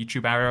dumb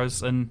YouTube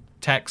arrows and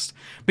text,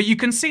 but you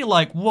can see,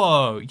 like,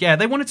 whoa, yeah,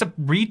 they wanted to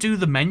redo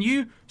the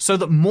menu so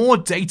that more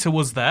data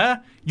was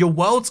there. Your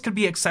worlds could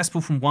be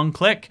accessible from one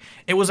click.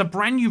 It was a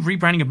brand new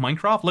rebranding of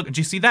Minecraft. Look, do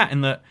you see that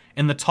in the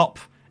top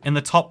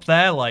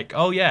there? Like,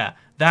 oh yeah,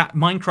 that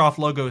Minecraft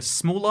logo is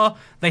smaller.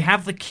 They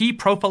have the key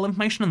profile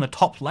information in the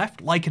top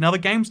left, like in other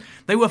games.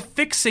 They were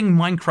fixing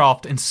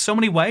Minecraft in so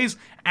many ways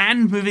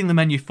and moving the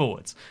menu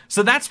forwards.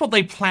 So that's what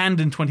they planned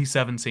in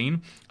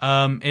 2017.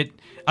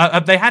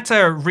 They had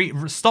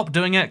to stop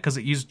doing it because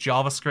it used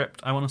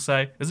JavaScript, I want to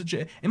say.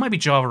 It might be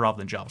Java rather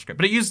than JavaScript,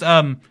 but it used,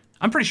 I'm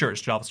pretty sure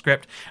it's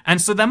JavaScript. And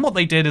so then what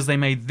they did is they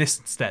made this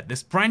instead,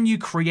 this brand new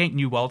create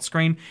new world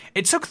screen.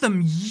 It took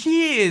them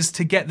years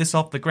to get this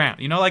off the ground.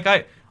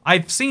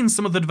 I've seen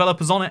some of the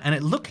developers on it, and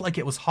it looked like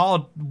it was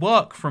hard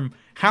work from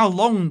how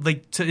long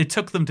it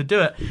took them to do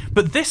it.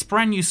 But this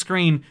brand new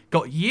screen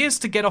got years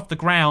to get off the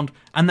ground,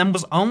 and then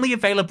was only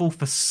available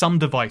for some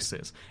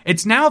devices.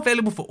 It's now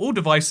available for all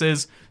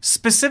devices,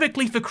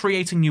 specifically for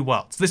creating new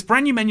worlds. This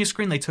brand new menu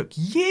screen they took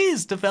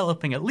years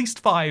developing, at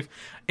least 5,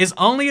 is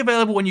only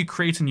available when you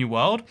create a new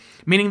world,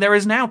 meaning there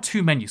is now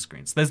 2 menu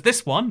screens. There's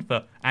this one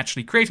for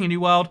actually creating a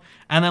new world,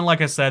 and then,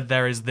 like I said,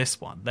 there is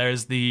this one.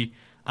 There's the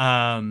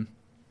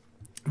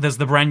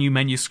brand new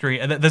menu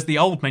screen. There's the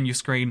old menu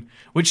screen,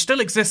 which still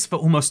exists for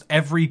almost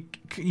every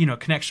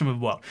connection with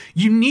the world.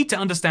 You need to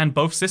understand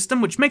both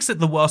systems, which makes it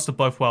the worst of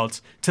both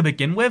worlds to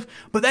begin with.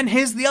 But then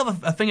here's the other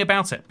thing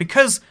about it: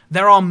 because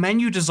there are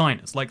menu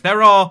designers, like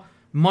there are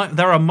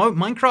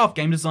Minecraft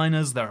game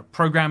designers, there are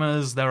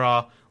programmers, there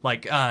are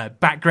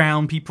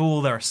background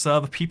people, there are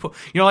server people.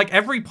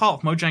 Every part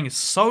of Mojang is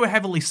so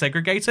heavily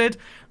segregated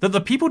that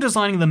the people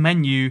designing the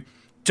menu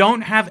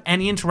don't have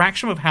any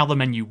interaction with how the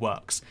menu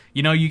works.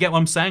 You get what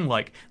I'm saying?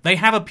 Like, they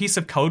have a piece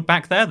of code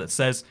back there that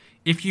says,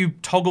 if you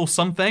toggle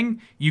something,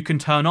 you can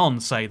turn on,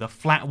 say, the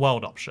flat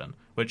world option,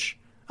 which,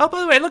 oh, by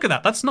the way, look at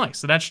that. That's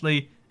nice.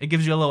 It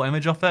gives you a little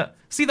image of it.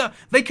 See that?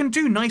 They can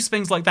do nice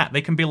things like that.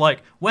 They can be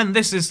like, when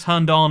this is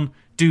turned on,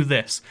 do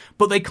this.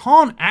 But they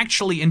can't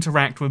actually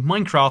interact with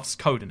Minecraft's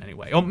code in any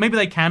way. Or maybe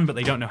they can, but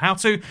they don't know how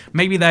to.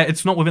 Maybe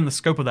it's not within the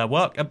scope of their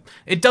work.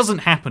 It doesn't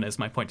happen, is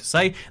my point to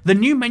say. The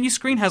new menu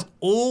screen has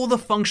all the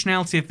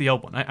functionality of the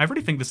old one. I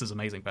really think this is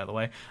amazing, by the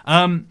way.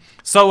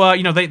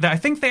 I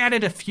think they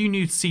added a few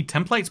new seed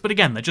templates, but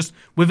again, they're just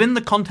within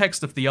the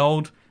context of the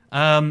old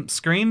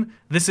screen.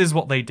 This is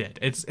what they did.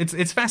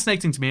 It's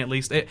fascinating to me, at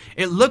least.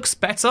 It looks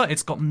better.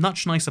 It's got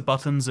much nicer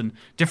buttons and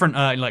different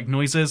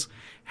noises.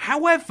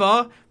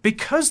 However,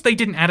 because they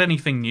didn't add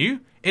anything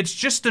new, it's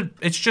just a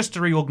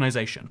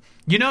reorganization.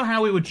 You know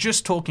how we were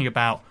just talking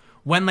about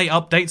when they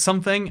update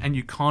something and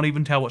you can't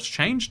even tell what's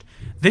changed?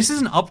 This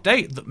is an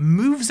update that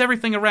moves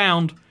everything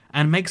around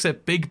and makes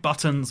it big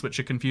buttons, which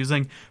are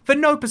confusing, for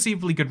no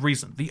perceivably good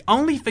reason. The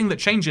only thing that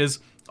changes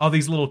are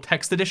these little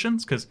text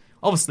additions, because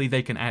obviously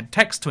they can add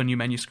text to a new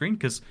menu screen,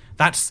 because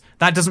that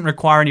doesn't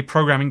require any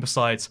programming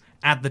besides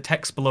add the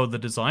text below the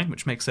design,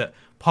 which makes it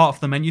part of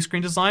the menu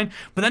screen design.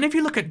 But then if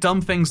you look at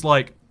dumb things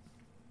like,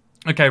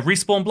 okay,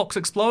 respawn blocks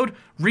explode,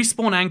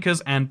 respawn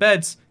anchors and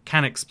beds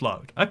can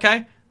explode.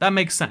 Okay, that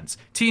makes sense.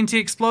 TNT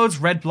explodes,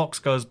 red blocks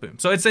goes boom.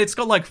 So it's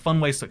got like fun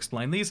ways to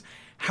explain these.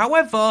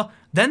 However,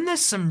 then there's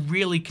some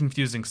really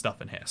confusing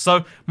stuff in here.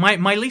 So my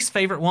least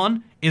favorite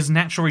one is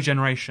natural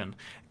regeneration.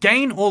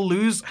 Gain or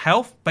lose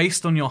health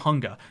based on your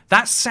hunger.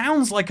 That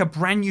sounds like a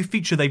brand new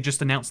feature they've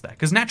just announced there,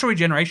 because natural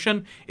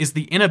regeneration is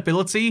the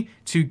inability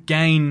to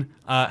gain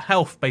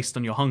health based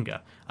on your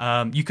hunger.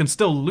 You can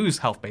still lose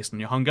health based on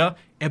your hunger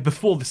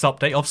before this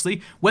update,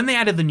 obviously. When they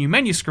added the new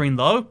menu screen,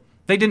 though,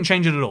 they didn't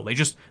change it at all.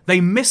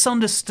 They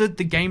misunderstood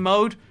the game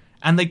mode,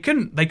 and they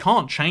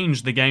can't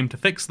change the game to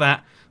fix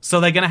that. So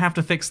they're going to have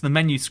to fix the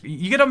menu screen.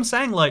 You get what I'm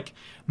saying? Like,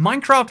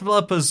 Minecraft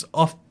developers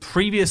of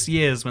previous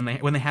years, when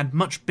they had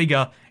much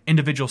bigger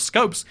individual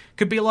scopes,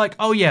 could be like,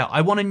 oh yeah,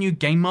 I want a new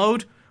game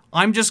mode.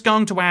 I'm just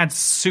going to add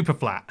super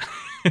flat.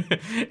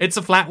 It's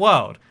a flat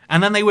world.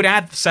 And then they would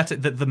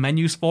the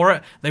menus for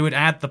it. They would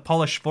add the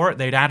polish for it.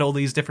 They'd add all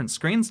these different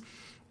screens.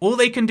 All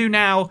they can do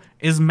now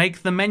is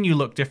make the menu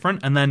look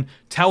different and then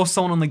tell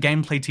someone on the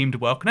gameplay team to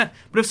work on it.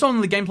 But if someone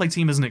on the gameplay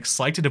team isn't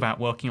excited about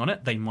working on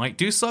it, they might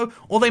do so,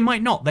 or they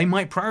might not. They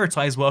might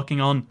prioritize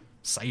working on,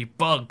 say,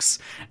 bugs.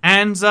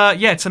 And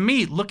to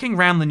me, looking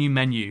around the new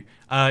menu,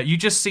 you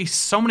just see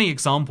so many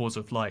examples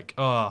of like,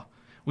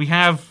 we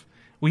have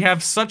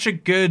such a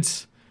good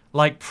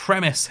like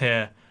premise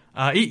here.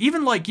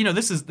 Even like,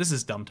 this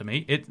is dumb to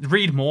me.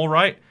 Read more,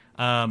 right?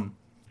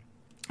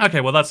 Okay,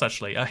 well, that's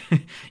actually...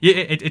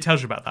 it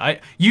tells you about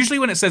that. Usually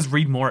when it says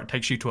read more, it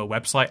takes you to a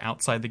website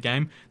outside the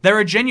game. There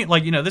are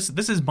genuine...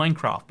 this is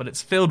Minecraft, but it's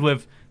filled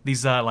with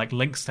these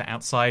links to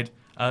outside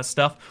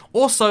stuff.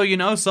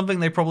 Also,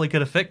 something they probably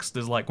could have fixed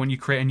is like when you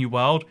create a new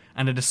world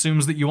and it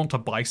assumes that you want to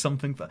buy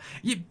something. But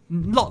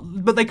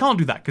they can't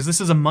do that because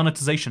this is a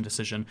monetization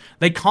decision.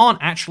 They can't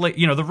actually...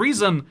 the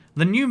reason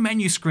the new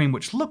menu screen,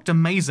 which looked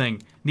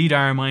amazing, need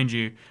I remind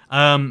you,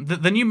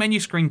 the new menu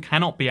screen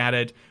cannot be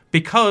added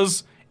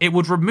because... it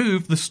would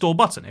remove the store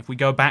button. If we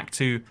go back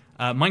to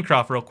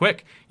Minecraft real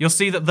quick, you'll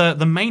see that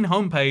the main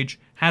homepage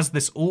has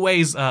this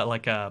always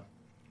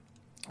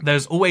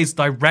there's always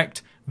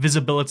direct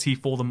visibility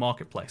for the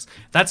marketplace.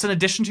 That's in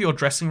addition to your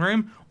dressing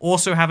room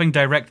also having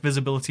direct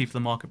visibility for the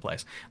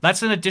marketplace.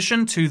 That's in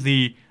addition to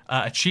the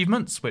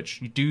achievements,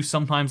 which do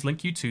sometimes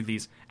link you to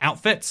these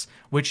outfits,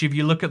 which if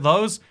you look at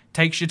those,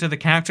 takes you to the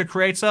character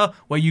creator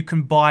where you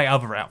can buy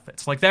other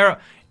outfits. Like there are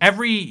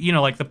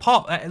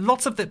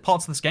lots of the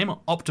parts of this game are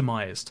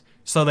optimized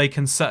so they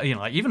can set,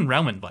 like even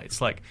realm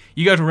invites. Like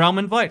you go to realm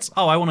invites,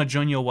 I want to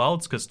join your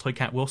worlds because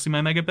Toycat will see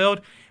my mega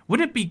build.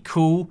 Wouldn't it be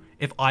cool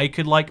if I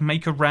could like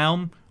make a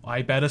realm?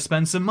 I better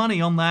spend some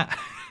money on that.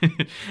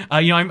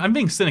 I'm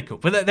being cynical,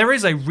 but there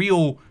is a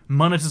real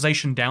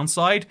monetization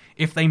downside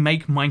if they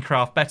make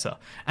Minecraft better.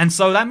 And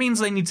so that means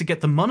they need to get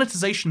the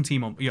monetization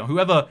team on,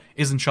 whoever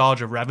is in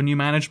charge of revenue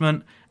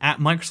management at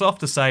Microsoft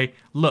to say,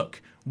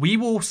 look, we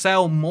will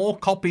sell more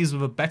copies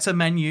with a better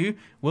menu.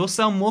 We'll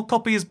sell more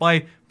copies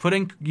by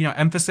putting,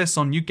 emphasis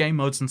on new game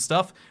modes and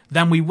stuff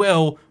than we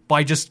will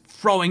by just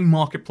throwing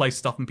marketplace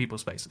stuff in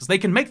people's faces. They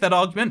can make that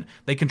argument.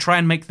 They can try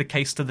and make the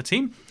case to the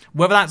team.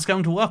 Whether that's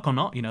going to work or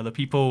not, the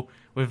people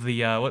with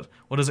the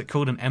what is it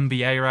called, an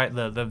MBA, right?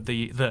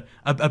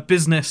 A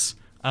business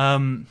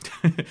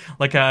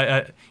like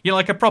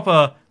a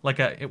proper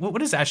what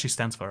does it actually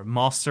stands for?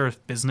 Master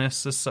of Business.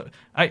 So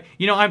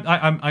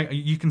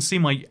you can see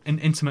my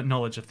intimate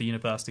knowledge of the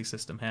university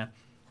system here.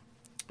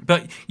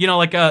 But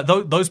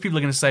those people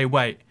are going to say,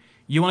 wait,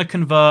 you want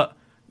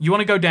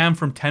to go down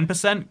from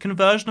 10%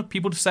 conversion of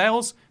people to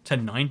sales to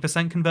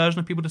 9% conversion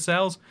of people to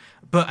sales,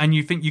 and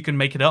you think you can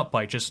make it up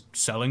by just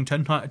selling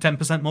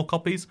 10% more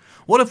copies?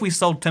 What if we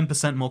sold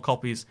 10% more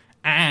copies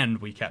and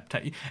we kept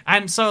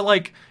and so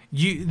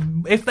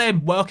if they're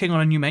working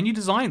on a new menu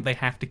design, they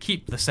have to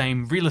keep the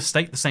same real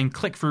estate, the same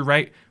click-through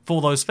rate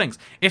for those things.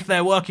 If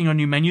they're working on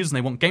new menus and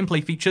they want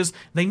gameplay features,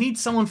 they need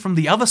someone from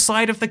the other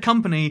side of the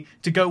company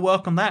to go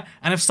work on that.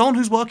 And if someone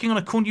who's working on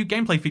a cool new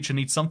gameplay feature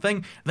needs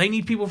something, they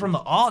need people from the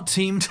art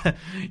team to,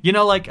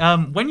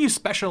 when you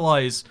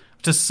specialize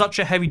to such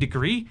a heavy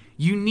degree,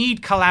 you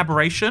need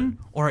collaboration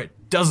or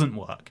it doesn't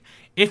work.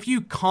 If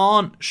you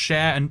can't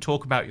share and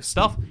talk about your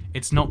stuff,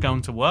 it's not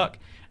going to work.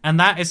 And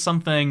that is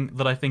something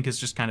that I think is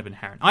just kind of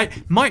inherent.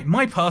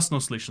 My personal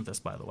solution to this,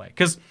 by the way,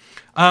 because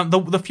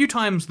the few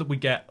times that we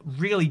get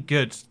really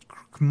good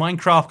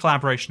Minecraft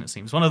collaboration, it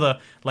seems, one of the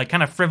like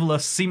kind of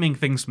frivolous seeming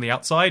things from the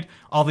outside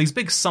are these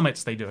big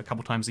summits they do a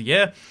couple times a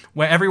year,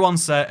 where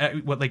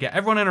they get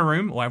everyone in a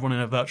room or everyone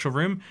in a virtual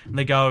room, and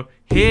they go,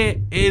 "Here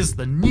is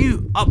the new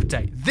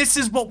update. This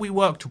is what we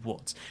work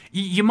towards."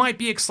 You might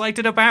be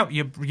excited about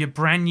your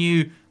brand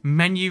new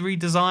menu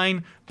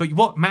redesign, but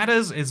what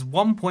matters is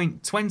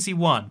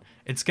 1.21.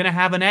 It's going to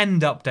have an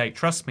end update.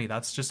 Trust me,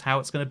 that's just how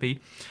it's going to be.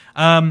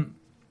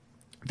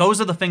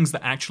 Those are the things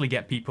that actually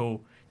get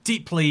people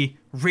deeply,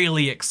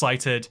 really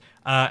excited,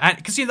 and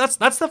because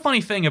that's the funny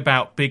thing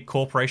about big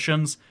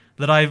corporations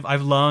that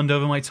I've learned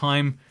over my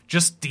time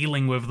just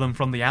dealing with them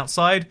from the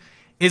outside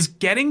is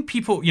getting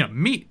people,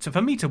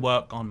 for me to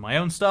work on my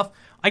own stuff.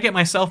 I get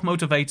myself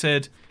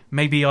motivated.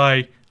 Maybe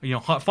I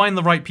find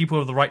the right people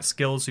with the right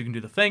skills who can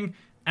do the thing,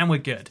 and we're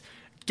good.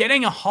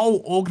 Getting a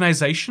whole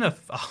organization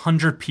of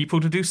 100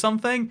 people to do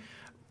something.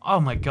 Oh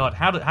my god,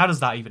 how does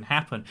that even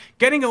happen?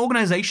 Getting an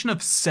organization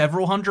of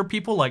several hundred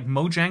people like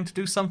Mojang to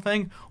do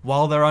something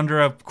while they're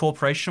under a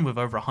corporation with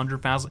over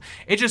 100,000,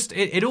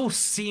 it all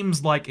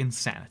seems like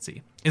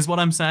insanity, is what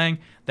I'm saying.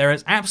 There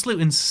is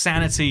absolute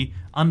insanity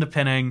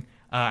underpinning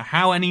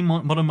how any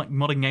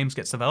modern games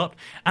gets developed.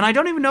 And I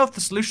don't even know if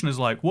the solution is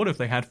like, what if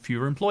they had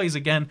fewer employees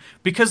again?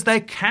 Because there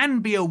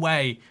can be a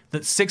way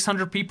that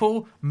 600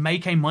 people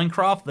make a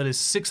Minecraft that is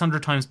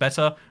 600 times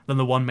better than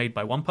the one made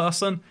by one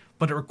person,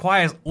 but it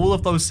requires all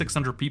of those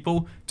 600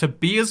 people to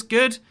be as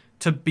good,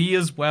 to be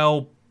as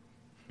well,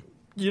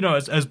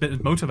 as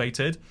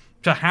motivated,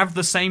 to have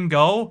the same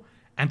goal,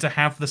 and to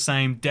have the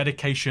same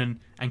dedication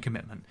and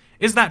commitment.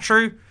 Is that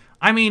true?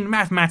 I mean,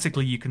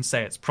 mathematically, you can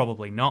say it's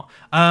probably not.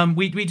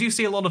 We do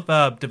see a lot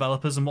of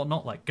developers and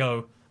whatnot like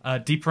go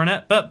deeper in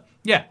it, but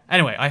yeah.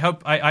 Anyway, I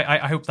hope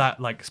that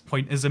like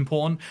point is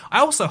important. I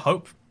also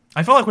hope.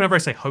 I feel like whenever I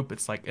say hope,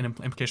 it's like an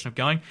implication of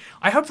going.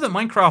 I hope that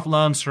Minecraft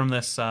learns from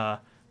this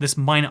this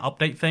minor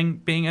update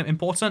thing being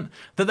important,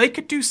 that they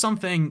could do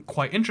something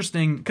quite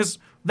interesting because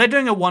they're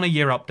doing a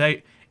one-a-year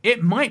update.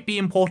 It might be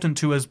important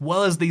to, as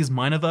well as these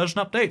minor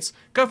version updates,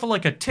 go for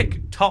like a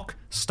TikTok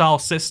style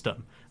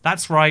system.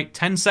 That's right,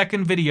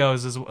 10-second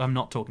videos I'm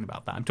not talking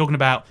about that. I'm talking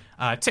about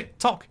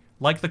TikTok,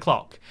 like the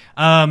clock.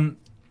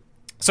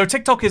 So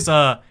TikTok is,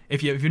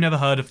 if you've never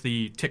heard of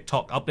the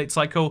TikTok update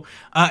cycle,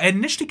 it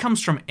initially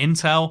comes from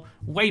Intel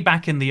way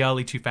back in the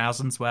early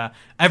 2000s, where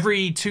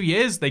every 2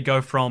 years they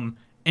go from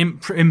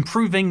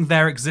improving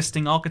their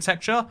existing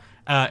architecture,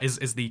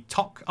 is the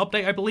Tock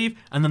update, I believe,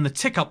 and then the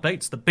Tick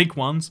updates, the big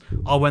ones,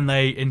 are when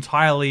they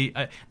entirely,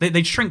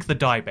 they shrink the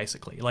die,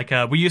 basically. Like,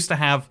 we used to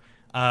have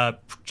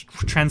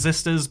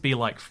transistors be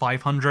like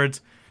 500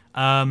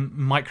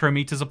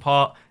 micrometers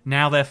apart.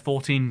 Now they're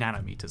 14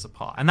 nanometers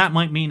apart, and that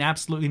might mean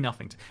absolutely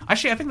nothing.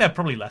 Actually, I think they're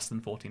probably less than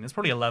 14. It's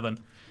probably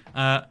 11.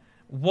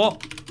 What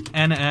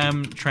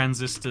NM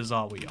transistors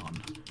are we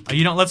on?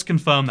 Let's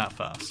confirm that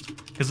first,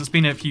 because it's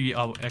been a few.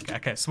 Oh,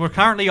 okay. So we're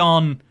currently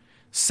on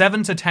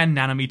 7 to 10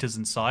 nanometers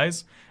in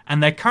size,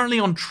 and they're currently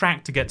on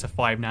track to get to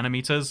 5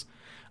 nanometers.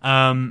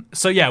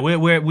 So yeah,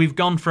 we've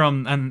gone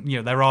from, and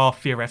there are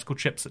theoretical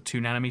chips at 2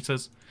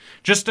 nanometers.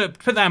 Just to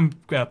put that in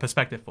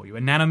perspective for you,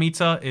 a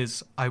nanometer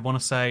is, I want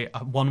to say,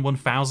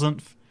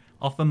 1/1000th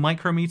of a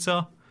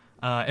micrometer.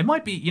 It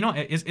might be,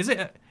 is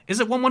it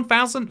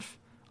 1/1000th?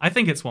 I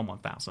think it's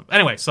 1/1000th.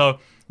 Anyway, so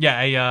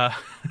yeah,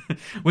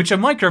 which a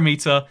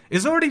micrometer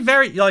is already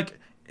very, like,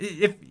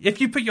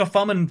 if you put your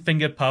thumb and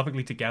finger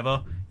perfectly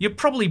together, you're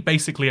probably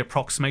basically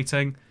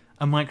approximating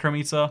a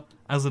micrometer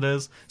as it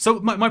is. So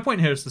my point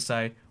here is to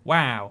say,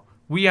 wow,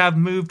 we have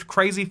moved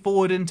crazy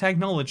forward in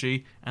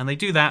technology, and they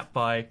do that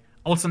by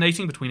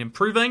alternating between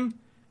improving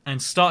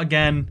and start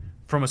again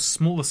from a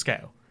smaller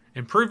scale.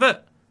 Improve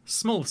it,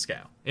 smaller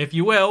scale. If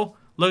you will,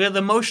 look at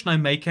the motion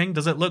I'm making.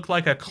 Does it look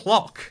like a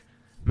clock?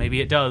 Maybe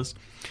it does.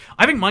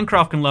 I think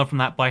Minecraft can learn from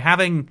that by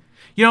having,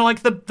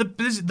 like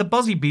the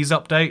Buzzy Bees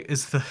update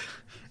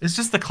is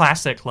just the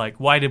classic, like,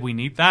 why did we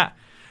need that?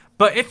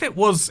 But if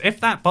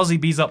that Buzzy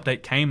Bees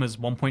update came as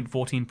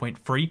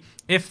 1.14.3,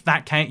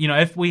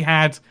 if we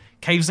had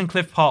Caves and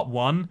Cliff Part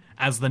 1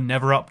 as the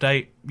Never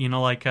update,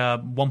 like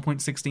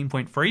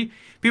 1.16.3,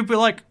 people would be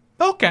like,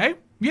 okay,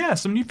 yeah,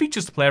 some new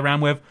features to play around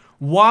with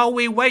while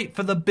we wait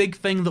for the big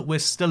thing that we're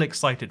still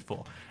excited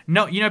for.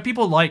 No,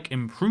 people like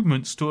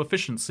improvements to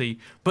efficiency,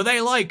 but they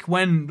like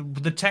when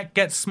the tech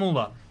gets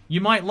smaller.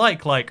 You might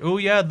like, oh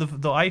yeah, the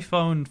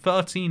iPhone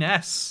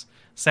 13s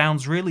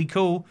sounds really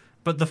cool,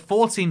 but the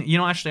 14,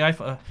 actually,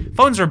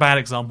 phones are a bad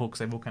example because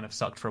they've all kind of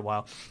sucked for a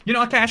while.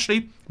 Okay,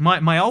 actually,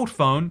 my old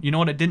phone, you know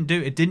what it didn't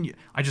do?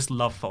 I just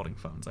love folding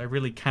phones. I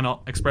really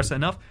cannot express it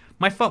enough.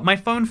 My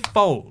phone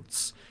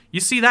folds. You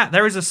see that?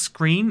 There is a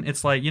screen.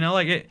 It's like,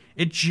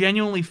 it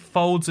genuinely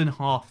folds in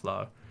half,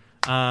 though.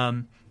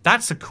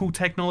 That's a cool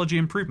technology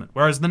improvement.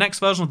 Whereas the next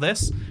version of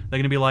this, they're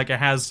going to be like, it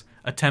has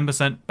a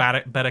 10%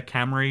 better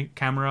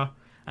camera,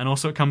 and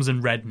also it comes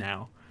in red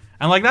now.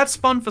 And like, that's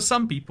fun for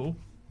some people,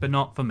 but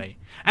not for me.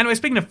 Anyway,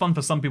 speaking of fun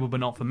for some people, but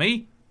not for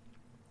me,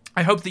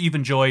 I hope that you've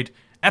enjoyed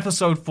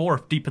episode 4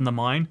 of Deep in the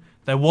Mine.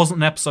 There wasn't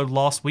an episode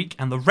last week,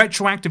 and the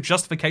retroactive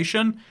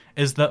justification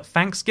is that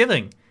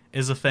Thanksgiving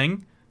is a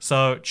thing.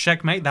 So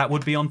checkmate, that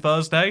would be on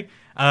Thursday.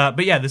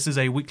 But yeah, this is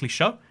a weekly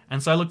show,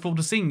 and so I look forward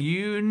to seeing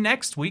you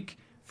next week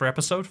for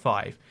episode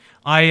 5.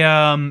 Like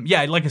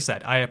I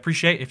said, I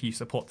appreciate if you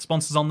support the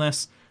sponsors on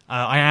this.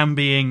 I am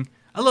being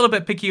a little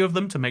bit picky of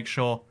them to make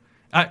sure,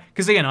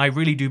 because again, I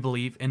really do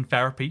believe in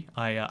therapy.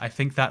 I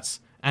think that's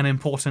an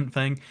important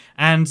thing,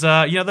 and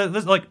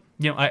there's like,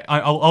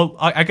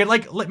 I could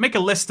like make a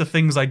list of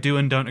things I do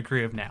and don't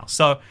agree with now.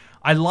 So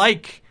I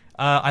like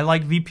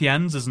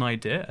VPNs as an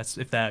idea,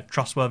 if they're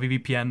trustworthy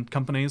VPN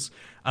companies.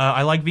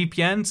 I like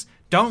VPNs.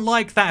 Don't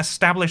like that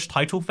established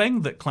title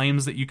thing that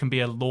claims that you can be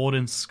a lord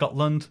in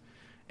Scotland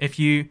if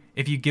you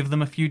give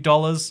them a few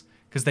dollars,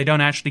 because they don't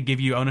actually give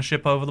you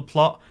ownership over the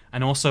plot,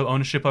 and also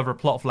ownership over a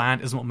plot of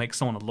land isn't what makes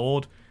someone a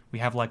lord. We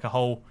have like a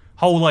whole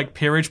like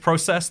peerage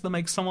process that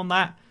makes someone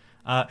that.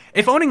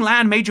 If owning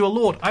land made you a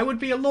lord, I would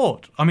be a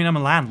lord. I mean, I'm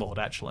a landlord,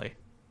 actually.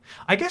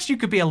 I guess you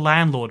could be a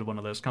landlord of one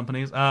of those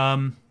companies.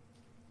 A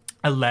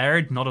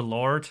laird, not a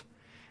lord.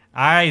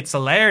 Aye, it's a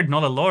laird,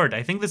 not a lord.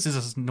 I think this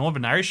is a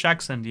Northern Irish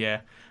accent,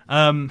 yeah.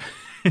 So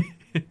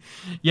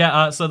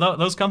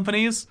those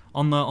companies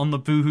on the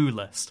boohoo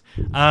list.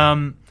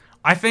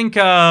 I think,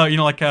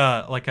 like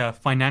a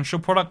financial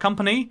product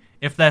company,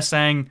 if they're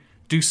saying,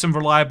 do some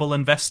reliable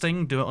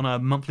investing, do it on a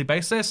monthly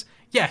basis,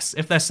 yes.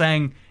 If they're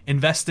saying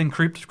invest in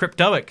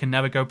crypto, it can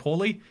never go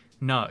poorly.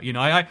 No,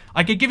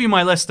 I could give you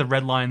my list of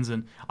red lines,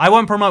 and I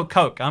won't promote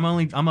Coke. I'm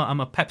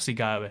a Pepsi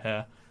guy over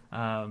here.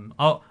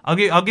 I'll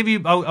give you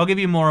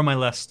more on my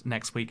list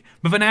next week.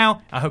 But for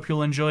now, I hope you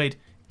all enjoyed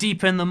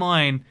Deep in the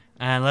Mine,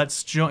 and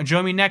let's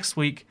join me next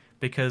week,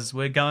 because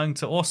we're going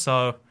to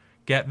also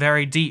get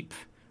very deep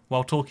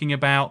while talking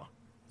about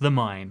the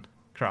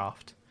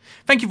Minecraft.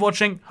 Thank you for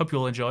watching. Hope you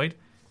all enjoyed.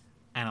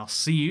 And I'll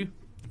see you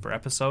for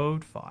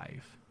episode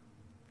 5.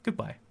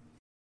 Goodbye.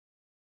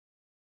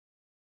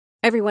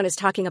 Everyone is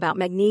talking about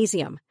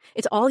magnesium.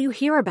 It's all you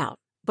hear about.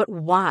 But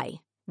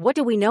why? What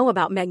do we know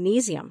about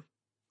magnesium?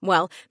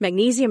 Well,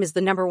 magnesium is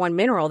the #1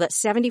 mineral that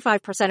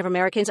 75% of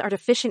Americans are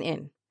deficient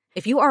in.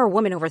 If you are a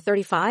woman over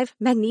 35,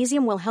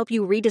 magnesium will help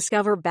you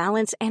rediscover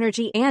balance,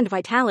 energy, and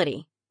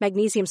vitality.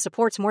 Magnesium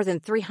supports more than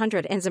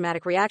 300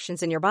 enzymatic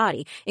reactions in your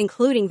body,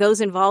 including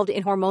those involved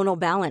in hormonal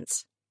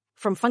balance.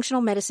 From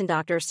functional medicine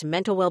doctors to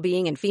mental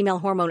well-being and female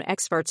hormone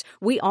experts,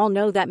 we all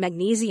know that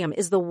magnesium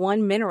is the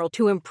one mineral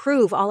to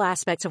improve all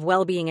aspects of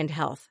well-being and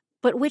health.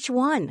 But which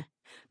one?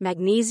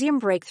 Magnesium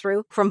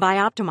Breakthrough from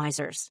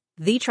Bioptimizers,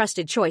 the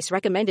trusted choice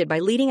recommended by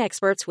leading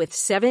experts with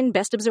 7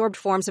 best-absorbed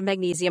forms of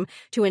magnesium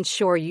to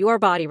ensure your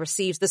body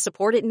receives the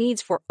support it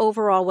needs for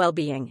overall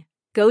well-being.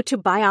 Go to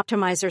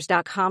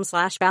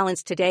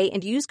bioptimizers.com/balance today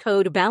and use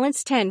code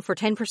BALANCE10 for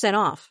 10%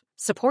 off.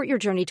 Support your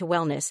journey to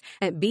wellness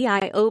at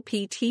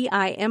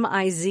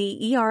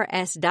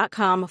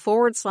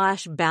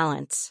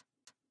bioptimizers.com/balance.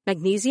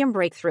 Magnesium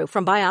Breakthrough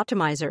from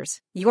Bioptimizers,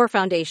 your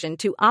foundation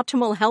to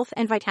optimal health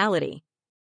and vitality.